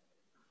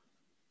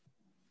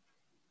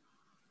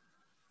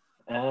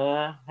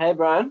 Hey,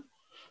 Brian.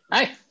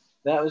 Hi.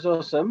 That was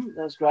awesome.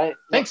 That's great.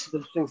 Thanks. Lots of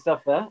interesting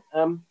stuff there.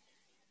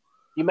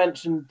 You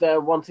mentioned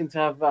wanting to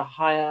have a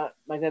higher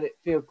magnetic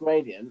field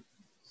gradient.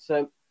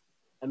 So,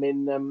 I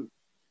mean,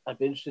 I'd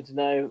be interested to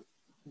know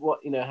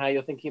how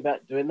you're thinking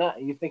about doing that.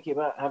 Are you thinking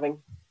about having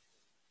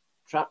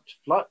trapped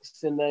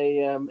flux in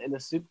a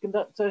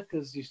superconductor?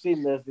 Because you've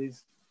seen there's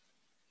these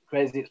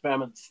crazy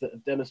experiments that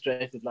have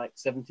demonstrated like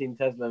 17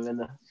 Tesla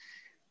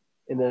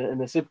in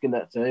a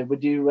superconductor.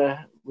 Would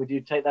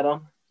you take that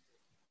on?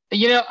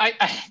 You know,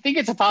 I think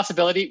it's a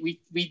possibility.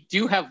 We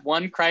do have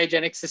one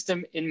cryogenic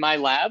system in my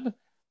lab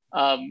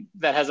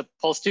that has a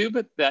pulse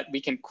tube that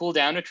we can cool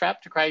down a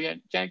trap to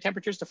cryogenic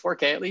temperatures to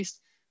 4K at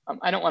least.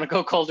 I don't want to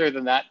go colder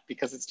than that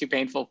because it's too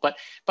painful. But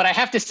I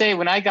have to say,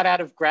 when I got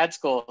out of grad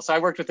school, so I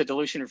worked with a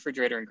dilution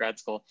refrigerator in grad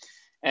school.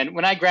 And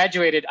when I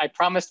graduated, I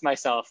promised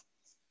myself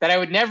that I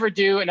would never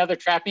do another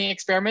trapping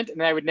experiment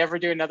and I would never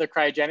do another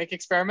cryogenic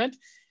experiment.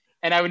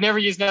 And I would never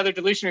use another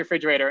dilution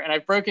refrigerator. And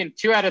I've broken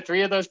 2 out of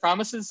 3 of those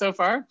promises so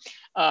far.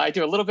 I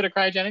do a little bit of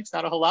cryogenics,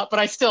 not a whole lot, but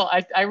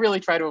I really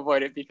try to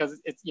avoid it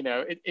because it's,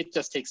 it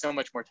just takes so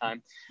much more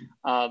time.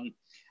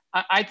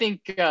 I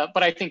think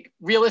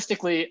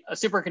realistically, a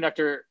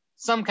superconductor,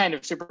 some kind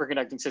of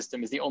superconducting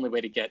system is the only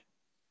way to get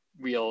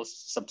real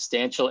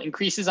substantial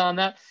increases on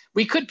that.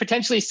 We could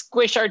potentially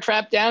squish our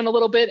trap down a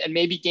little bit and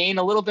maybe gain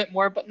a little bit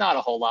more, but not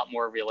a whole lot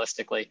more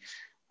realistically.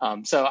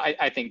 So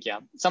I think, yeah,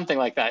 something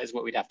like that is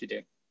what we'd have to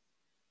do.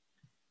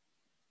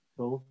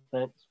 Cool,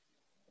 thanks.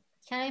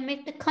 Can I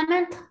make the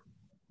comment?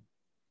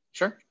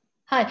 Sure.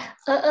 Hi.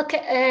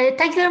 Okay.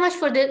 Thank you very much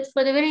for the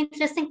very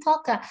interesting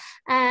talk.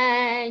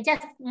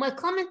 Just my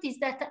comment is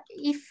that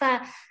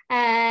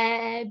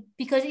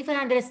because if I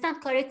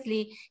understand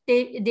correctly,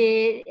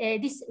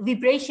 this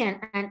vibration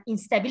and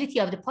instability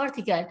of the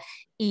particle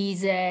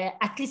is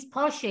at least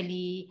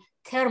partially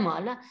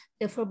thermal.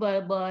 Therefore,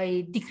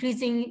 by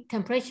decreasing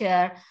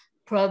temperature,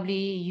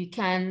 probably you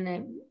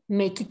can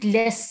make it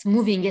less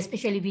moving,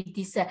 especially with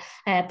this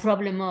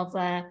problem of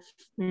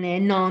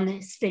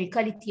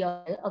non-sphericality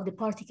of the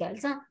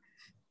particles.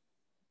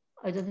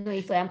 I don't know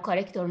if I am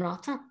correct or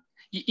not.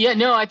 Yeah,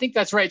 no, I think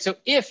that's right. So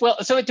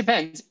so it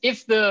depends.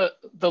 If the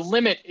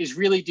limit is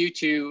really due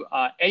to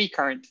eddy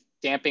current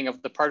damping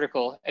of the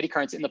particle, eddy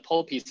currents in the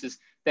pole pieces,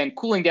 then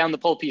cooling down the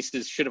pole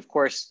pieces should, of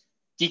course,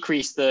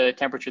 decrease the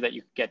temperature that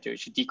you get to. It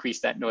should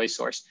decrease that noise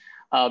source.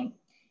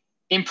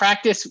 In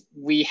practice,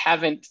 we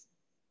haven't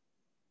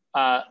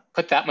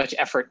put that much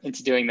effort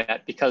into doing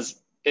that because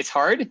it's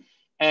hard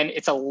and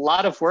it's a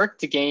lot of work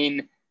to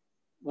gain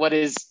what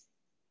is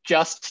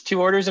just 2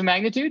 orders of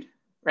magnitude,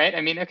 right?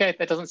 I mean, okay,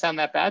 that doesn't sound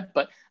that bad,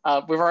 but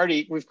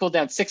we've cooled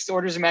down 6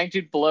 orders of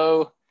magnitude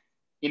below,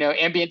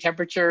 ambient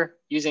temperature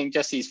using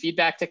just these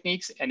feedback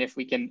techniques. And if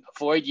we can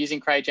avoid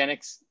using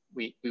cryogenics,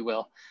 we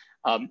will.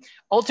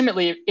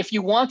 Ultimately, if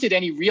you wanted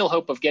any real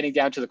hope of getting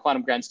down to the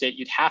quantum ground state,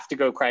 you'd have to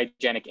go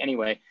cryogenic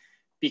anyway,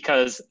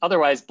 because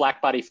otherwise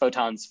black body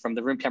photons from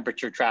the room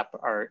temperature trap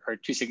are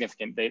too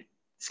significant.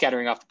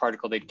 Scattering off the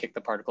particle, they'd kick the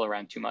particle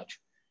around too much.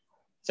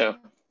 So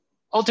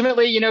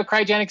ultimately,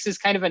 cryogenics is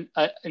kind of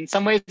in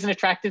some ways an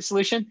attractive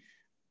solution,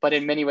 but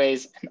in many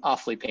ways an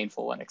awfully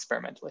painful one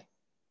experimentally.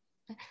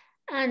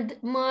 And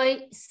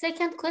my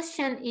second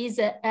question is,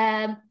 do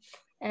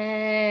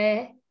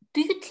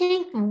you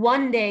think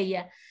one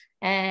day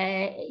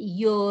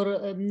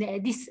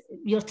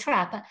your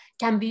trap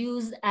can be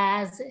used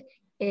as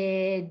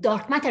a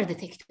dark matter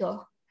detector,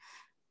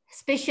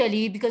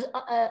 especially because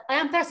I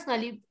am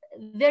personally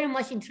very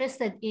much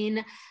interested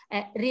in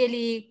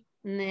really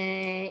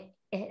an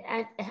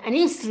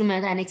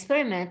instrument, an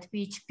experiment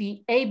which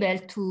be able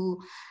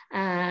to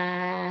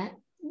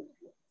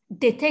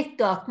detect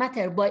dark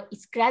matter by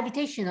its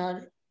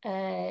gravitational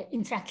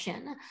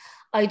interaction.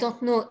 I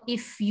don't know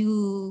if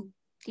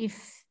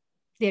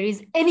there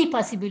is any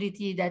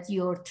possibility that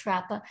your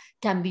trap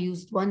can be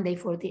used one day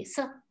for this,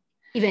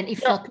 even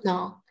if not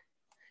now.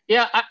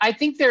 Yeah, I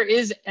think there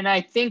is, and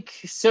I think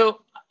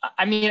so.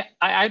 I mean,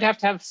 I'd have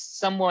to have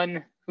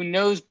someone who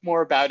knows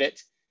more about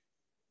it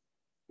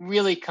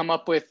really come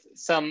up with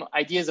some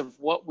ideas of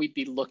what we'd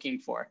be looking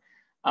for,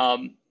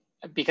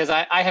 because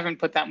I haven't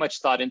put that much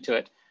thought into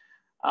it.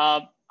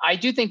 I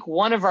do think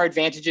one of our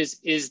advantages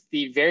is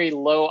the very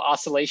low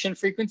oscillation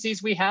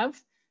frequencies we have,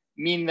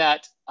 mean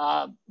that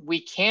we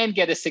can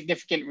get a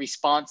significant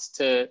response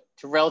to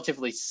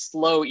relatively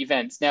slow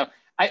events. Now,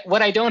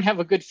 what I don't have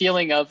a good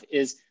feeling of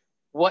is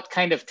what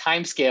kind of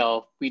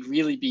timescale we'd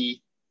really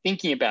be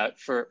thinking about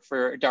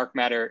for dark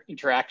matter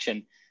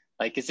interaction.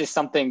 Like, is this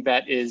something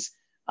that is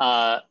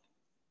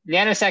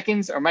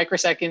nanoseconds or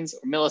microseconds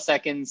or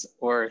milliseconds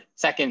or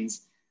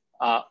seconds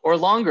or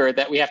longer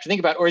that we have to think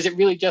about? Or is it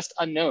really just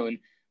unknown?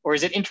 Or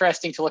is it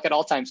interesting to look at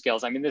all time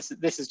scales? I mean, this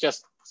is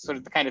just sort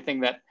of the kind of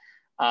thing that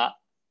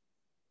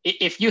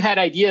if you had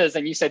ideas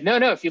and you said, no,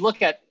 if you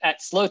look at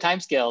slow time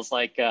scales,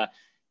 like,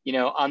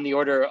 on the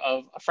order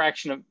of a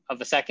fraction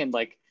of a second,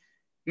 like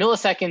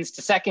milliseconds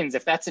to seconds,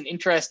 if that's an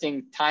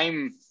interesting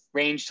time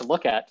range to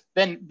look at,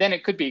 then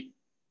it could be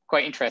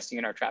quite interesting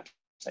in our traps,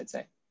 I'd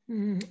say.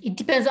 It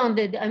depends on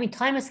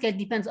time scale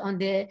depends on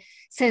the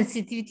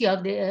sensitivity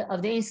of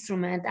the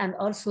instrument and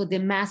also the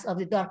mass of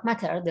the dark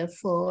matter.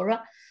 Therefore,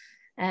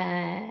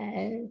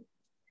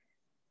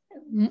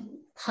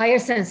 higher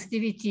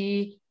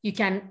sensitivity, you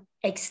can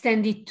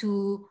extended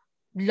to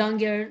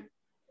longer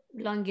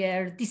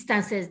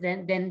distances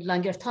than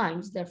longer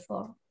times,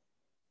 therefore.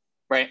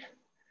 Right.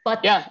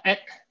 But yeah,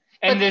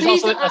 and there's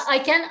please, also I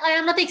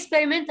am not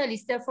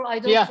experimentalist, therefore I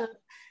don't. Yeah.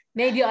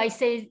 Maybe I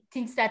say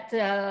things that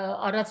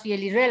are not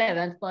really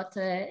relevant, but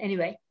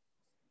anyway.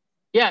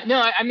 Yeah,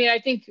 no, I mean, I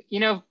think,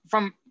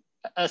 from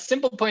a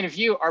simple point of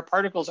view, our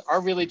particles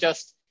are really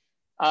just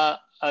a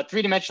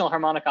three-dimensional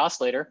harmonic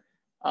oscillator.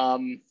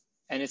 And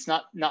it's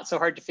not so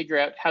hard to figure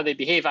out how they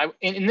behave.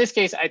 In this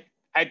case,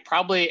 I'd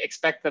probably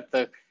expect that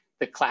the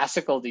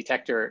classical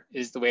detector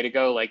is the way to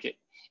go. Like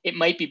it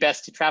might be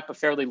best to trap a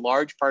fairly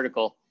large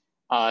particle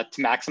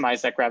to maximize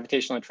that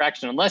gravitational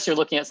interaction, unless you're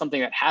looking at something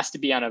that has to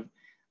be on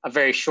a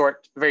very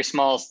short, very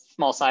small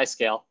size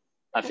scale.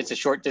 If it's a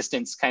short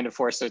distance kind of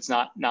force, so it's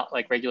not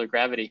like regular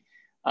gravity.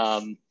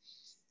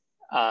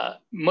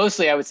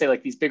 Mostly, I would say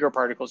like these bigger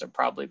particles are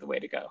probably the way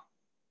to go.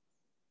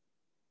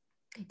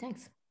 Okay,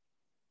 thanks.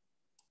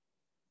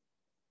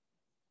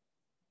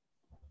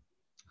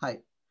 Hi,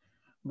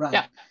 Brian.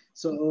 Yeah.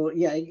 So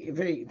yeah,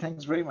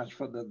 thanks very much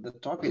for the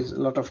talk. Is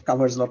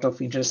covers a lot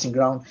of interesting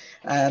ground.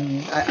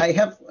 I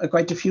have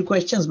quite a few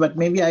questions, but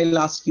maybe I'll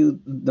ask you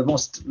the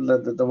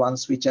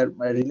ones which are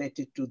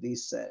related to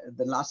this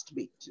the last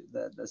bit,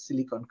 the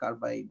silicon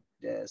carbide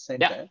center.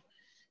 Yeah.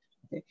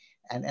 Okay,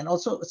 and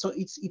also so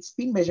it's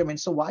spin measurement.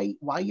 So why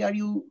are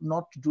you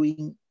not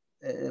doing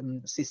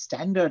say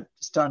standard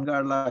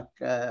Stern-Gerlach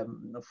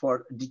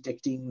for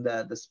detecting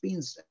the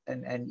spins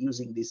and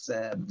using this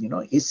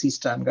AC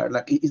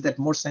Stern-Gerlach? Is that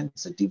more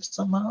sensitive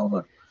somehow?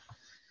 Or?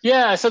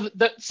 Yeah. So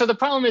the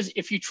problem is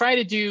if you try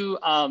to do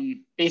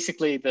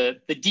basically the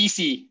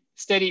DC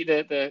steady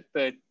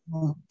the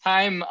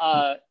time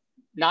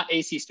not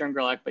AC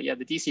Stern-Gerlach, but yeah,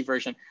 the DC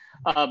version.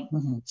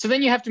 So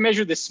then you have to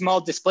measure the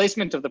small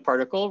displacement of the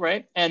particle,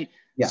 right? And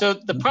so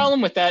the problem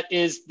with that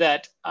is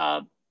that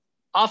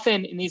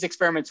often in these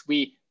experiments,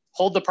 we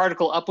hold the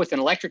particle up with an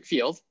electric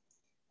field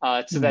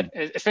so that,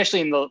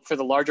 especially for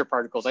the larger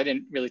particles, I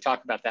didn't really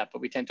talk about that,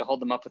 but we tend to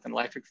hold them up with an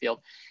electric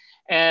field.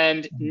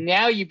 And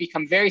now you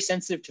become very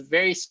sensitive to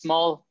very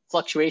small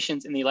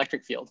fluctuations in the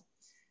electric field.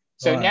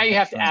 So now you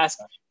have to ask,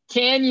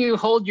 can you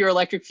hold your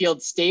electric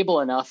field stable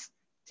enough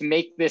to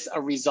make this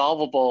a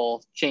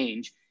resolvable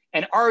change?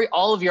 And are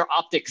all of your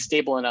optics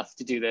stable enough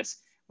to do this?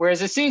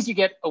 Whereas as soon as you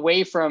get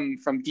away from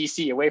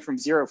DC, away from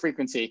zero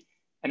frequency,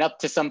 and up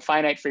to some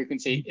finite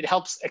frequency, it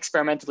helps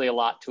experimentally a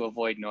lot to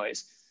avoid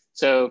noise.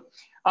 So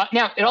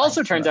now it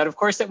also turns out, of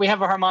course, that we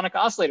have a harmonic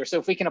oscillator. So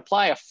if we can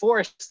apply a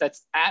force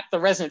that's at the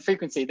resonant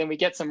frequency, then we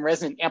get some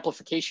resonant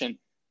amplification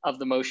of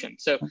the motion.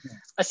 So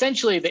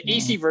essentially the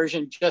AC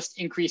version just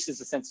increases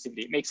the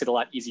sensitivity. It makes it a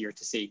lot easier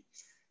to see.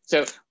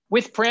 So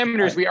with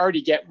parameters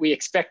we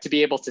expect to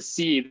be able to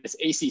see this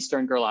AC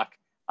Stern-Gerlach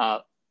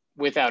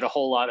without a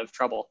whole lot of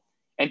trouble.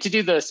 And to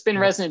do the spin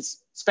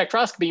resonance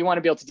spectroscopy, you want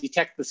to be able to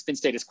detect the spin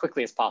state as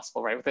quickly as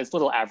possible, right? With as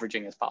little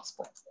averaging as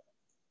possible.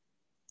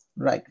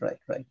 Right.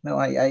 No,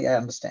 I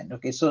understand.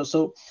 Okay,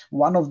 so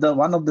one of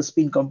the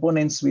spin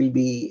components will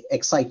be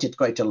excited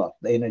quite a lot.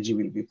 The energy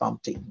will be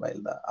pumping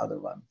while the other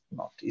one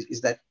not.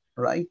 Is that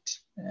right?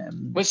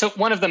 Well, so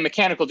one of the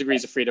mechanical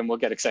degrees of freedom will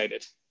get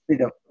excited.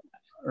 Freedom.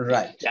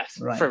 Right. Yes.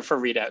 Right. For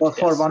readout.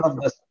 For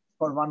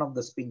one of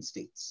the spin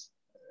states.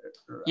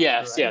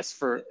 Yes. Right?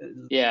 Yes.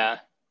 Yeah.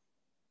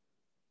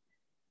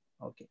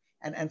 Okay,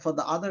 and for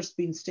the other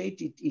spin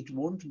state, it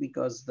won't,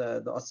 because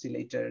the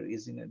oscillator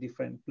is in a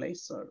different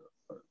place, or?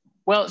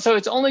 Well, so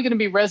it's only going to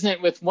be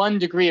resonant with 1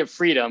 degree of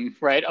freedom,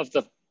 right, of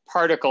the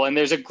particle, and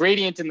there's a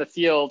gradient in the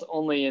field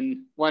only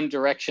in one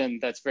direction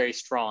that's very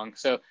strong.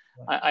 So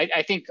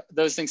I think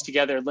those things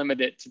together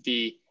limit it to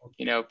be,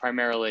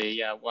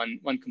 primarily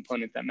one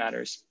component that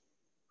matters.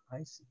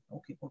 I see.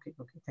 Okay.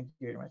 Thank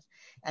you very much.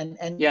 And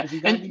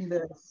regarding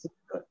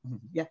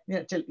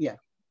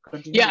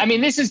Continue. Yeah, I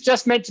mean, this is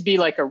just meant to be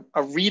like a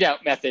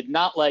readout method,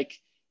 not like,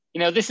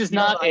 this is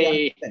not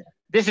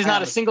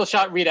not a single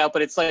shot readout,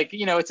 but it's like,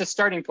 it's a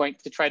starting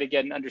point to try to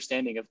get an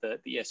understanding of the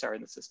ESR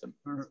in the system.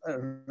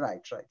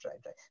 Right.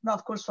 Now,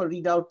 of course, for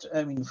readout,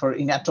 I mean,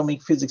 in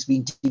atomic physics, we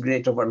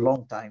integrate over a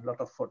long time, a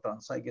lot of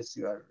photons. So I guess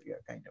you're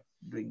kind of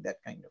doing that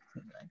kind of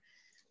thing,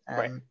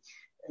 right?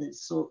 Right.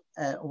 So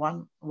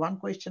one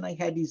question I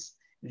had is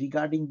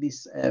regarding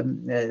this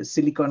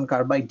silicon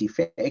carbide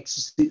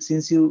defects,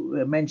 since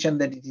you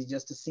mentioned that it is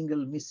just a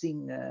single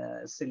missing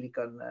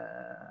silicon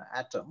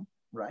atom,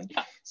 right?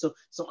 Yeah. So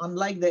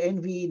unlike the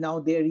NV, now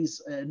there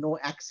is no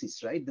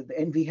axis, right? The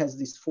NV has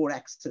this 4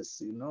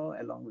 axes,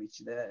 along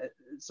which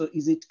so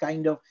is it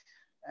kind of,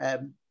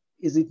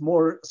 is it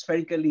more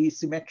spherically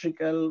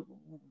symmetrical,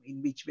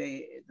 in which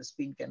way the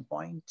spin can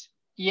point?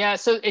 Yeah,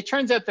 so it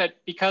turns out that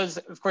because,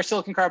 of course,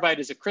 silicon carbide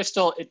is a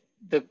crystal,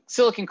 the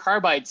silicon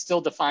carbide still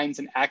defines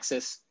an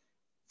axis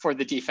for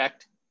the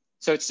defect.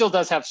 So it still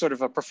does have sort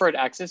of a preferred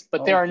axis,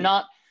 but there are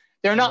not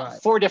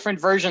 4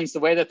 different versions the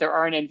way that there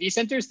are in NV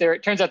centers.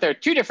 It turns out there are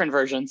 2 different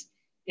versions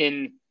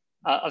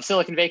of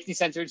silicon vacancy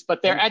centers,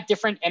 but they're at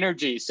different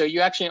energies. So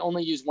you actually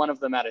only use one of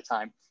them at a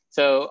time.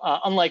 So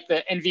unlike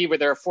the NV where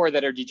there are 4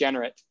 that are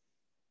degenerate,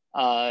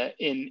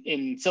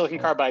 In silicon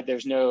carbide,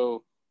 there's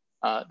no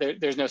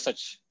there's no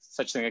such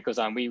thing that goes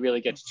on. We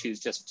really get to choose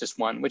just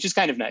one, which is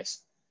kind of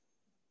nice.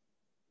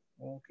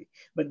 Okay,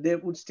 but there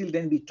would still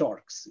then be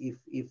torques if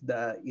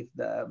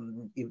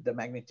the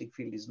magnetic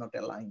field is not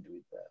aligned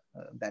with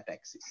that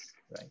axis,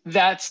 right?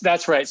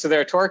 That's right. So there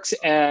are torques,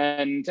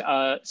 and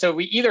so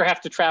we either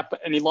have to trap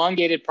an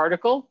elongated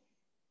particle,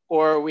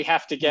 or we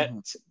have to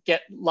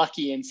get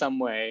lucky in some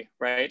way,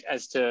 right,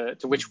 as to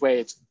which way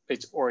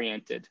it's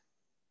oriented.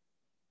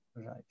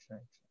 Right.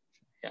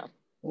 Yeah.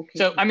 Okay.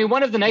 So I mean,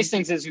 one of the nice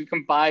things is you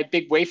can buy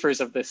big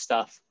wafers of this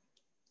stuff,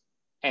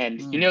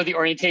 and you know the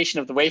orientation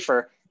of the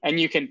wafer, and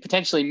you can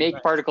potentially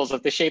make particles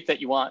of the shape that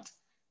you want.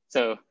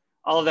 So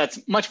all of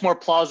that's much more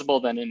plausible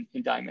than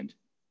in diamond.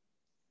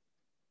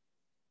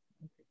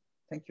 Okay.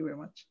 Thank you very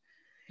much.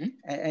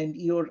 And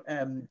your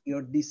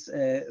this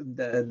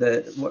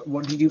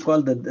what did you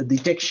call the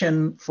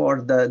detection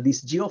for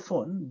this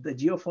geophone, the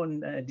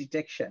geophone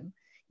detection?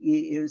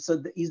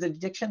 So is the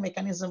detection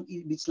mechanism,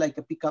 it's like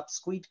a pickup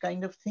squid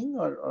kind of thing,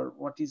 or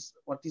what is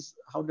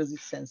how does it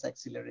sense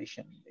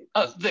acceleration?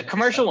 The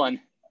commercial one.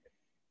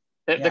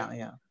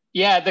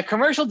 Yeah. The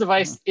commercial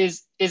device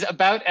is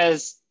about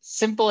as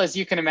simple as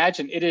you can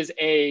imagine. It is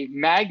a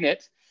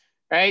magnet,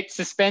 right,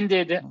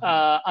 suspended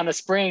on a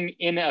spring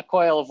in a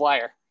coil of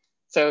wire.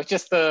 So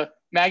just the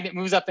magnet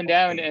moves up and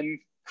down and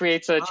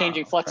creates a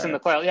changing flux in the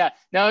coil. Yeah,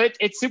 no,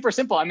 it's super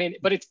simple. I mean,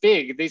 but it's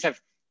big. It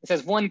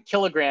says 1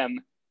 kilogram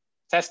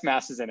test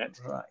masses in it.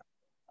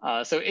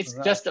 Right. So it's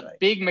just a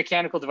big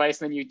mechanical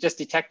device, and then you just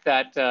detect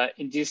that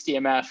induced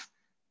EMF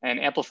and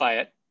amplify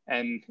it,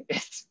 and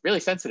it's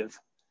really sensitive.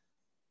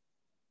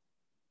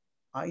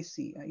 I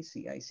see.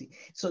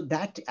 So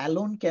that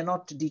alone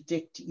cannot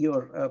detect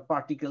your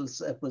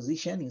particles'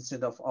 position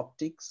instead of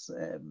optics.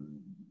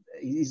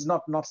 Is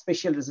not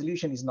spatial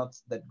resolution is not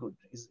that good.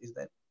 Is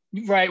that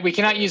right? You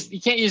can't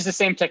use the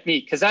same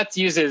technique, because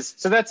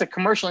so that's a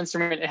commercial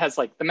instrument. It has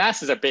like, the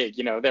masses are big,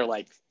 you know, they're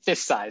like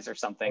fist size or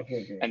something,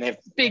 and they have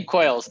big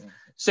coils.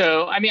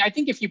 So, I mean, I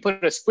think if you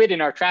put a squid in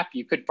our trap,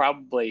 you could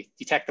probably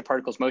detect the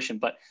particle's motion.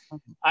 But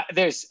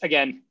there's,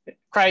 again,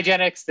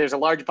 cryogenics, there's a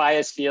large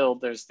bias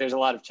field. There's a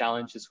lot of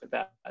challenges with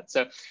that.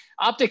 So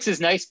optics is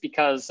nice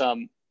because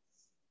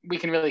we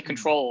can really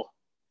control,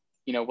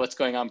 you know, what's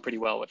going on pretty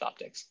well with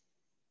optics.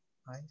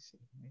 I see.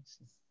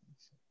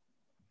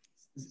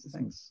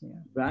 Thanks. Yeah.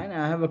 Brian,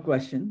 I have a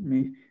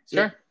question.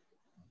 Sure.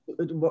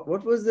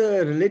 What was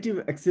the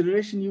relative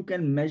acceleration you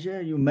can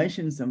measure? You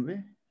mentioned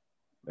somewhere,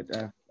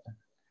 but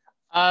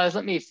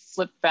let me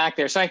flip back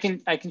there, so I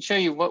can show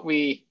you what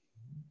we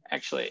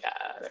actually.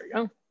 There we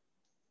go.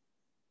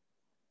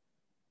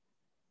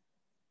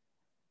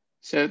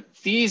 So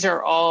these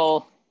are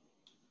all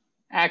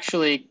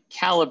actually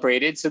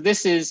calibrated. So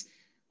this is,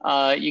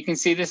 you can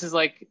see this is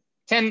like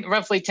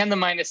roughly 10 to the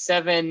minus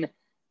 7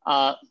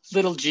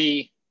 little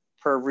g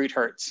per root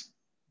hertz.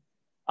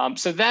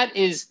 So that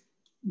is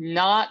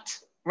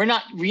we're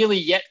not really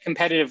yet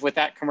competitive with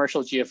that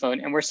commercial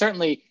geophone, and we're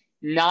certainly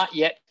not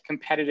yet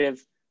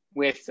competitive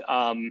with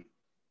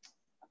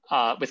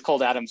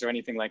cold atoms or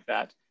anything like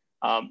that.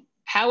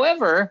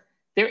 However,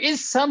 there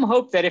is some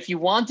hope that if you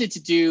wanted to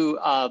do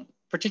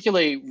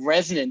particularly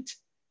resonant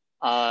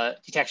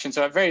detection,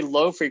 so at very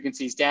low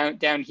frequencies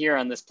down here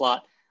on this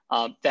plot,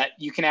 that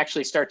you can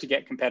actually start to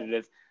get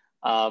competitive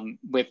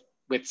with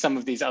some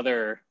of these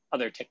other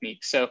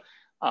techniques. So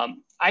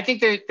I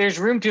think there's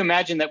room to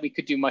imagine that we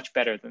could do much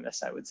better than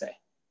this, I would say.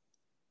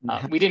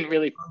 We didn't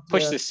really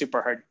push this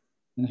super hard.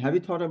 And have you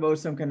thought about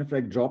some kind of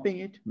like dropping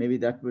it? Maybe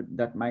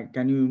that might,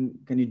 can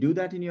you do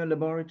that in your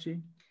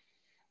laboratory?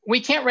 We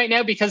can't right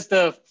now because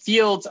the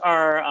fields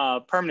are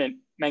permanent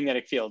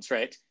magnetic fields,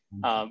 right?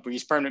 We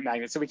use permanent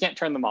magnets, so we can't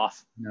turn them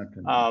off.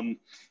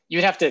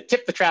 You'd have to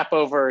tip the trap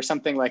over or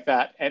something like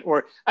that.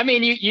 Or, I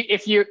mean,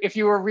 if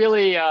you were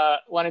really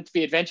wanted to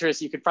be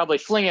adventurous, you could probably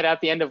fling it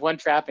out the end of one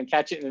trap and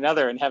catch it in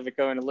another and have it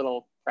go in a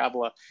little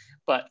parabola.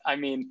 But I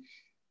mean,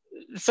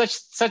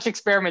 such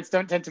experiments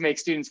don't tend to make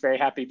students very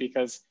happy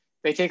because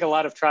they take a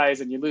lot of tries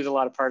and you lose a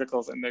lot of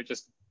particles and they're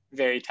just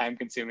very time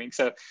consuming.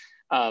 So,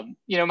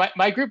 you know,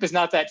 my group is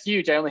not that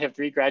huge. I only have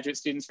 3 graduate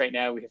students right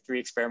now. We have 3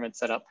 experiments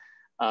set up.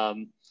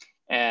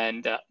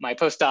 And my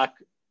postdoc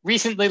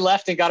recently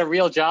left and got a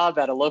real job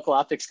at a local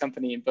optics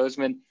company in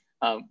Bozeman,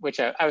 which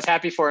I was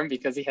happy for him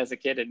because he has a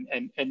kid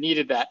and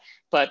needed that.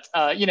 But,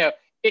 you know,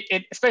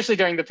 especially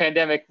during the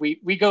pandemic,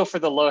 we go for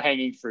the low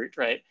hanging fruit,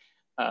 right?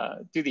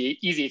 Do the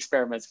easy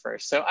experiments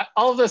first. So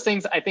all of those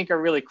things I think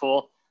are really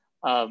cool.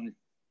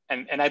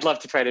 And I'd love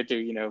to try to do,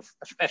 you know,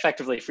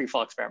 effectively free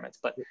fall experiments,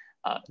 but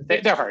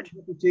they're hard.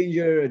 You have to change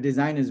your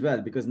design as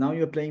well, because now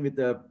you're playing with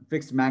a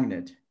fixed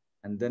magnet,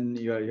 and then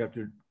you have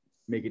to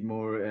make it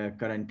more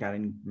current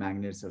carrying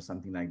magnets or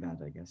something like that,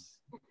 I guess.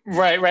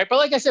 Right. But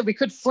like I said, we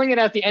could fling it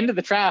out the end of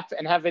the trap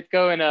and have it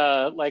go in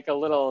a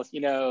little,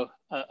 you know,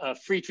 a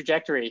free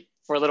trajectory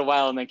for a little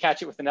while and then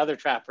catch it with another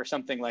trap or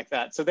something like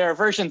that. So there are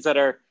versions that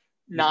are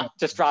not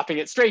just dropping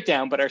it straight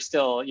down, but are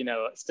still, you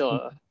know,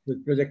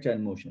 projectile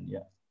motion. Yeah.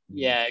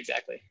 Yeah,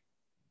 exactly.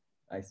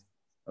 Nice.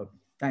 Okay.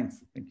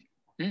 Thanks. Thank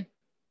you.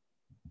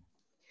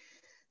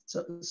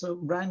 So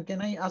Brian,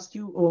 can I ask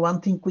you one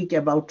thing quick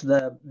about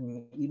the,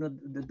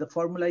 the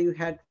formula you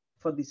had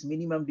for this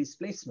minimum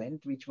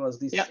displacement, which was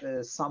this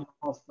sum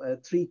of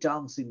 3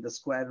 terms in the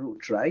square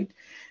root, right?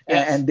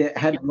 Yes. And they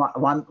had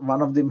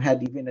one of them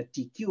had even a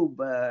t cube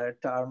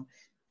term.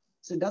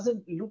 So it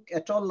doesn't look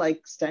at all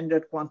like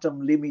standard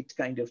quantum limit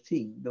kind of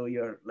thing, though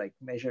you're like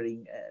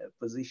measuring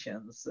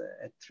positions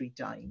at 3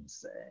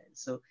 times.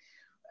 So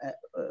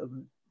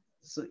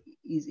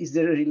is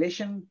there a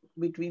relation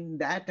between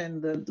that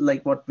and the,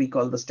 like what we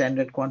call the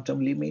standard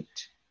quantum limit?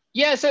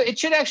 Yeah, so it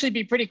should actually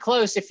be pretty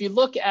close. If you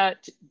look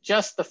at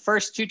just the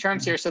first 2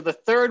 terms here, so the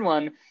third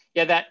one,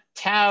 that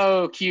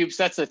tau cubes,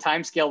 that's the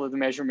time scale of the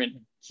measurement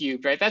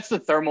cubed, right? That's the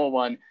thermal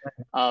one.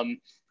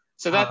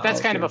 So that's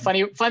kind of a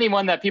funny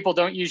one that people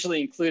don't usually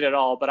include at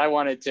all, but I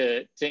wanted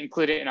to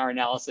include it in our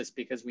analysis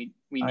because we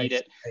need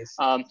it.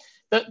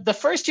 The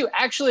first 2,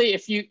 actually,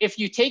 if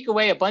you take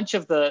away a bunch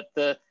of the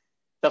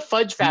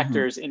fudge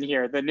factors in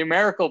here, the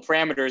numerical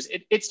parameters,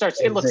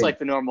 it looks like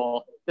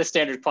the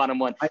standard quantum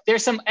one.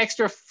 There's some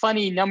extra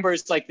funny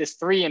numbers like this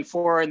 3 and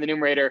 4 in the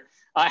numerator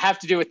have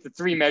to do with the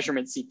 3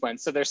 measurement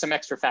sequence. So there's some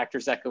extra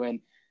factors that go in.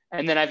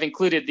 And then I've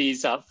included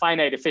these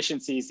finite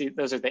efficiencies.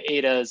 Those are the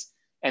etas.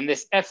 And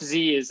this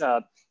FZ is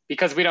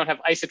because we don't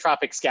have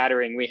isotropic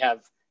scattering, we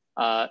have,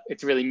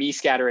 it's really me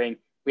scattering.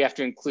 We have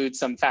to include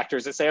some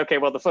factors that say, okay,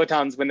 well, the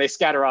photons, when they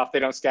scatter off, they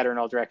don't scatter in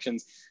all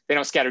directions. They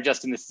don't scatter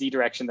just in the Z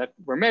direction that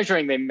we're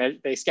measuring.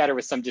 They scatter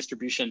with some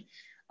distribution.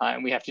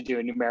 And we have to do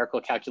a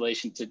numerical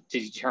calculation to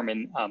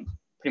determine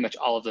pretty much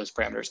all of those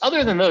parameters.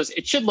 Other than those,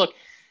 it should look,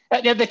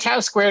 the tau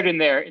squared in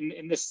there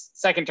in this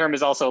second term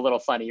is also a little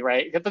funny,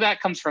 right? But that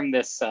comes from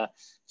this,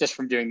 just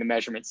from doing the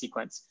measurement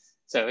sequence.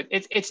 So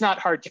it's not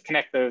hard to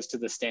connect those to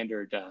the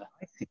standard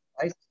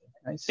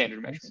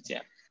standard measurements,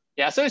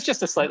 Yeah, so it's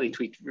just a slightly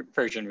tweaked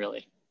version,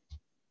 really.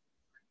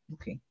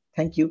 Okay,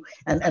 thank you.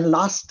 And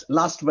last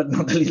but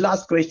not the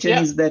last question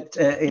is that,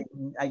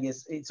 I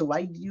guess, so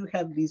why do you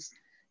have these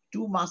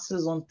 2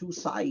 masses on 2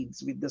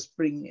 sides with the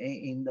spring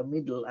in the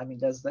middle? I mean,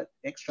 does that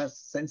extra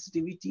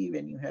sensitivity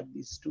when you have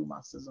these 2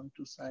 masses on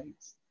 2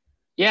 sides?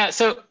 Yeah,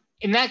 so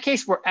in that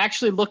case, we're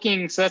actually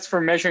looking, so that's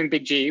for measuring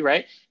big G,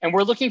 right? And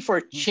we're looking for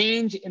a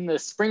change in the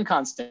spring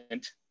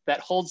constant that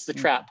holds the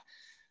trap.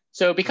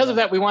 So because of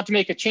that, we want to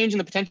make a change in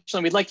the potential,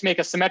 and we'd like to make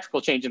a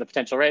symmetrical change in the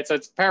potential, right? So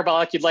it's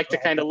parabolic, you'd like to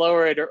kind of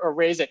lower it or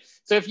raise it.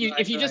 So if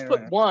you just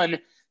put 1,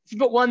 if you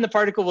put 1, the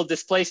particle will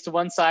displace to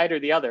one side or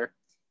the other.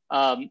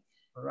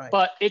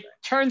 But it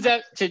turns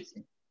out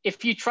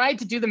if you tried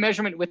to do the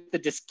measurement with the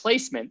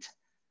displacement,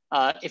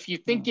 if you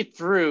think it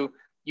through,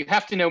 you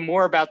have to know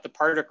more about the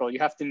particle. You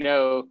have to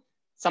know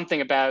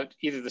something about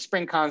either the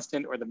spring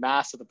constant or the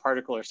mass of the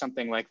particle or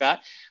something like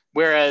that.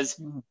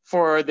 Whereas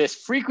for this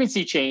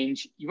frequency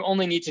change, you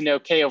only need to know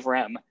K over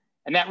M.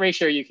 And that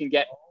ratio you can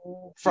get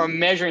from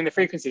measuring the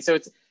frequency. So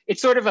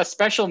it's sort of a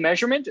special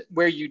measurement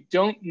where you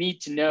don't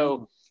need to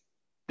know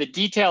the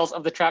details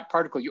of the trapped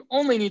particle. You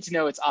only need to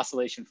know its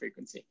oscillation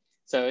frequency.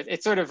 So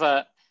it's sort of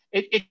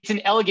it's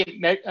an elegant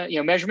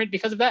measurement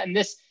because of that. And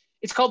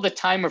it's called the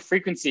time of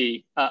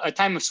frequency, a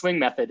time of swing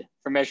method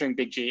for measuring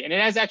big G. And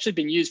it has actually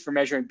been used for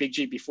measuring big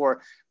G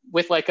before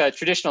with like a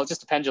traditional,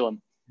 just a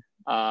pendulum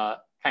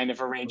kind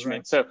of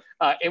arrangement. So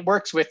it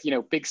works with,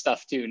 big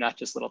stuff too, not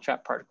just little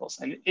trapped particles.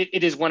 And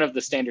it is one of the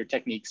standard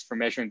techniques for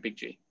measuring big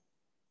G.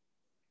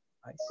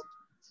 I see.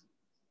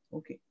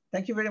 Okay,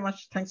 thank you very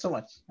much. Thanks so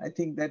much. I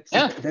think that's,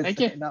 thank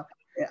you. Now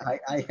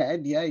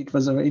it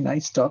was a very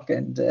nice talk.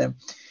 And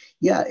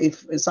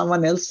if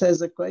someone else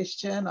has a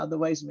question,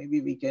 otherwise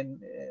maybe we can,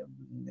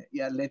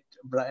 let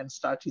Brian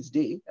start his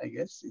day. I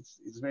guess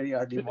it's very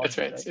early morning. That's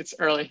right. It's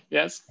early.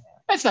 Yes,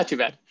 that's not too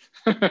bad.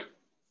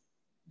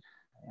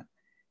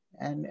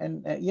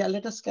 And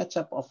let us catch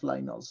up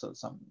offline also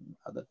some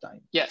other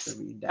time. Yes, so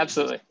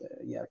absolutely.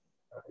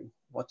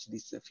 Watch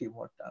this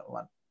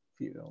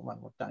one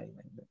more time.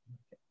 And then,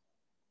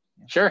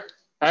 Sure.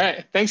 All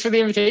right. Thanks for the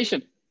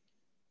invitation.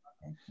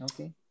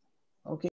 Okay.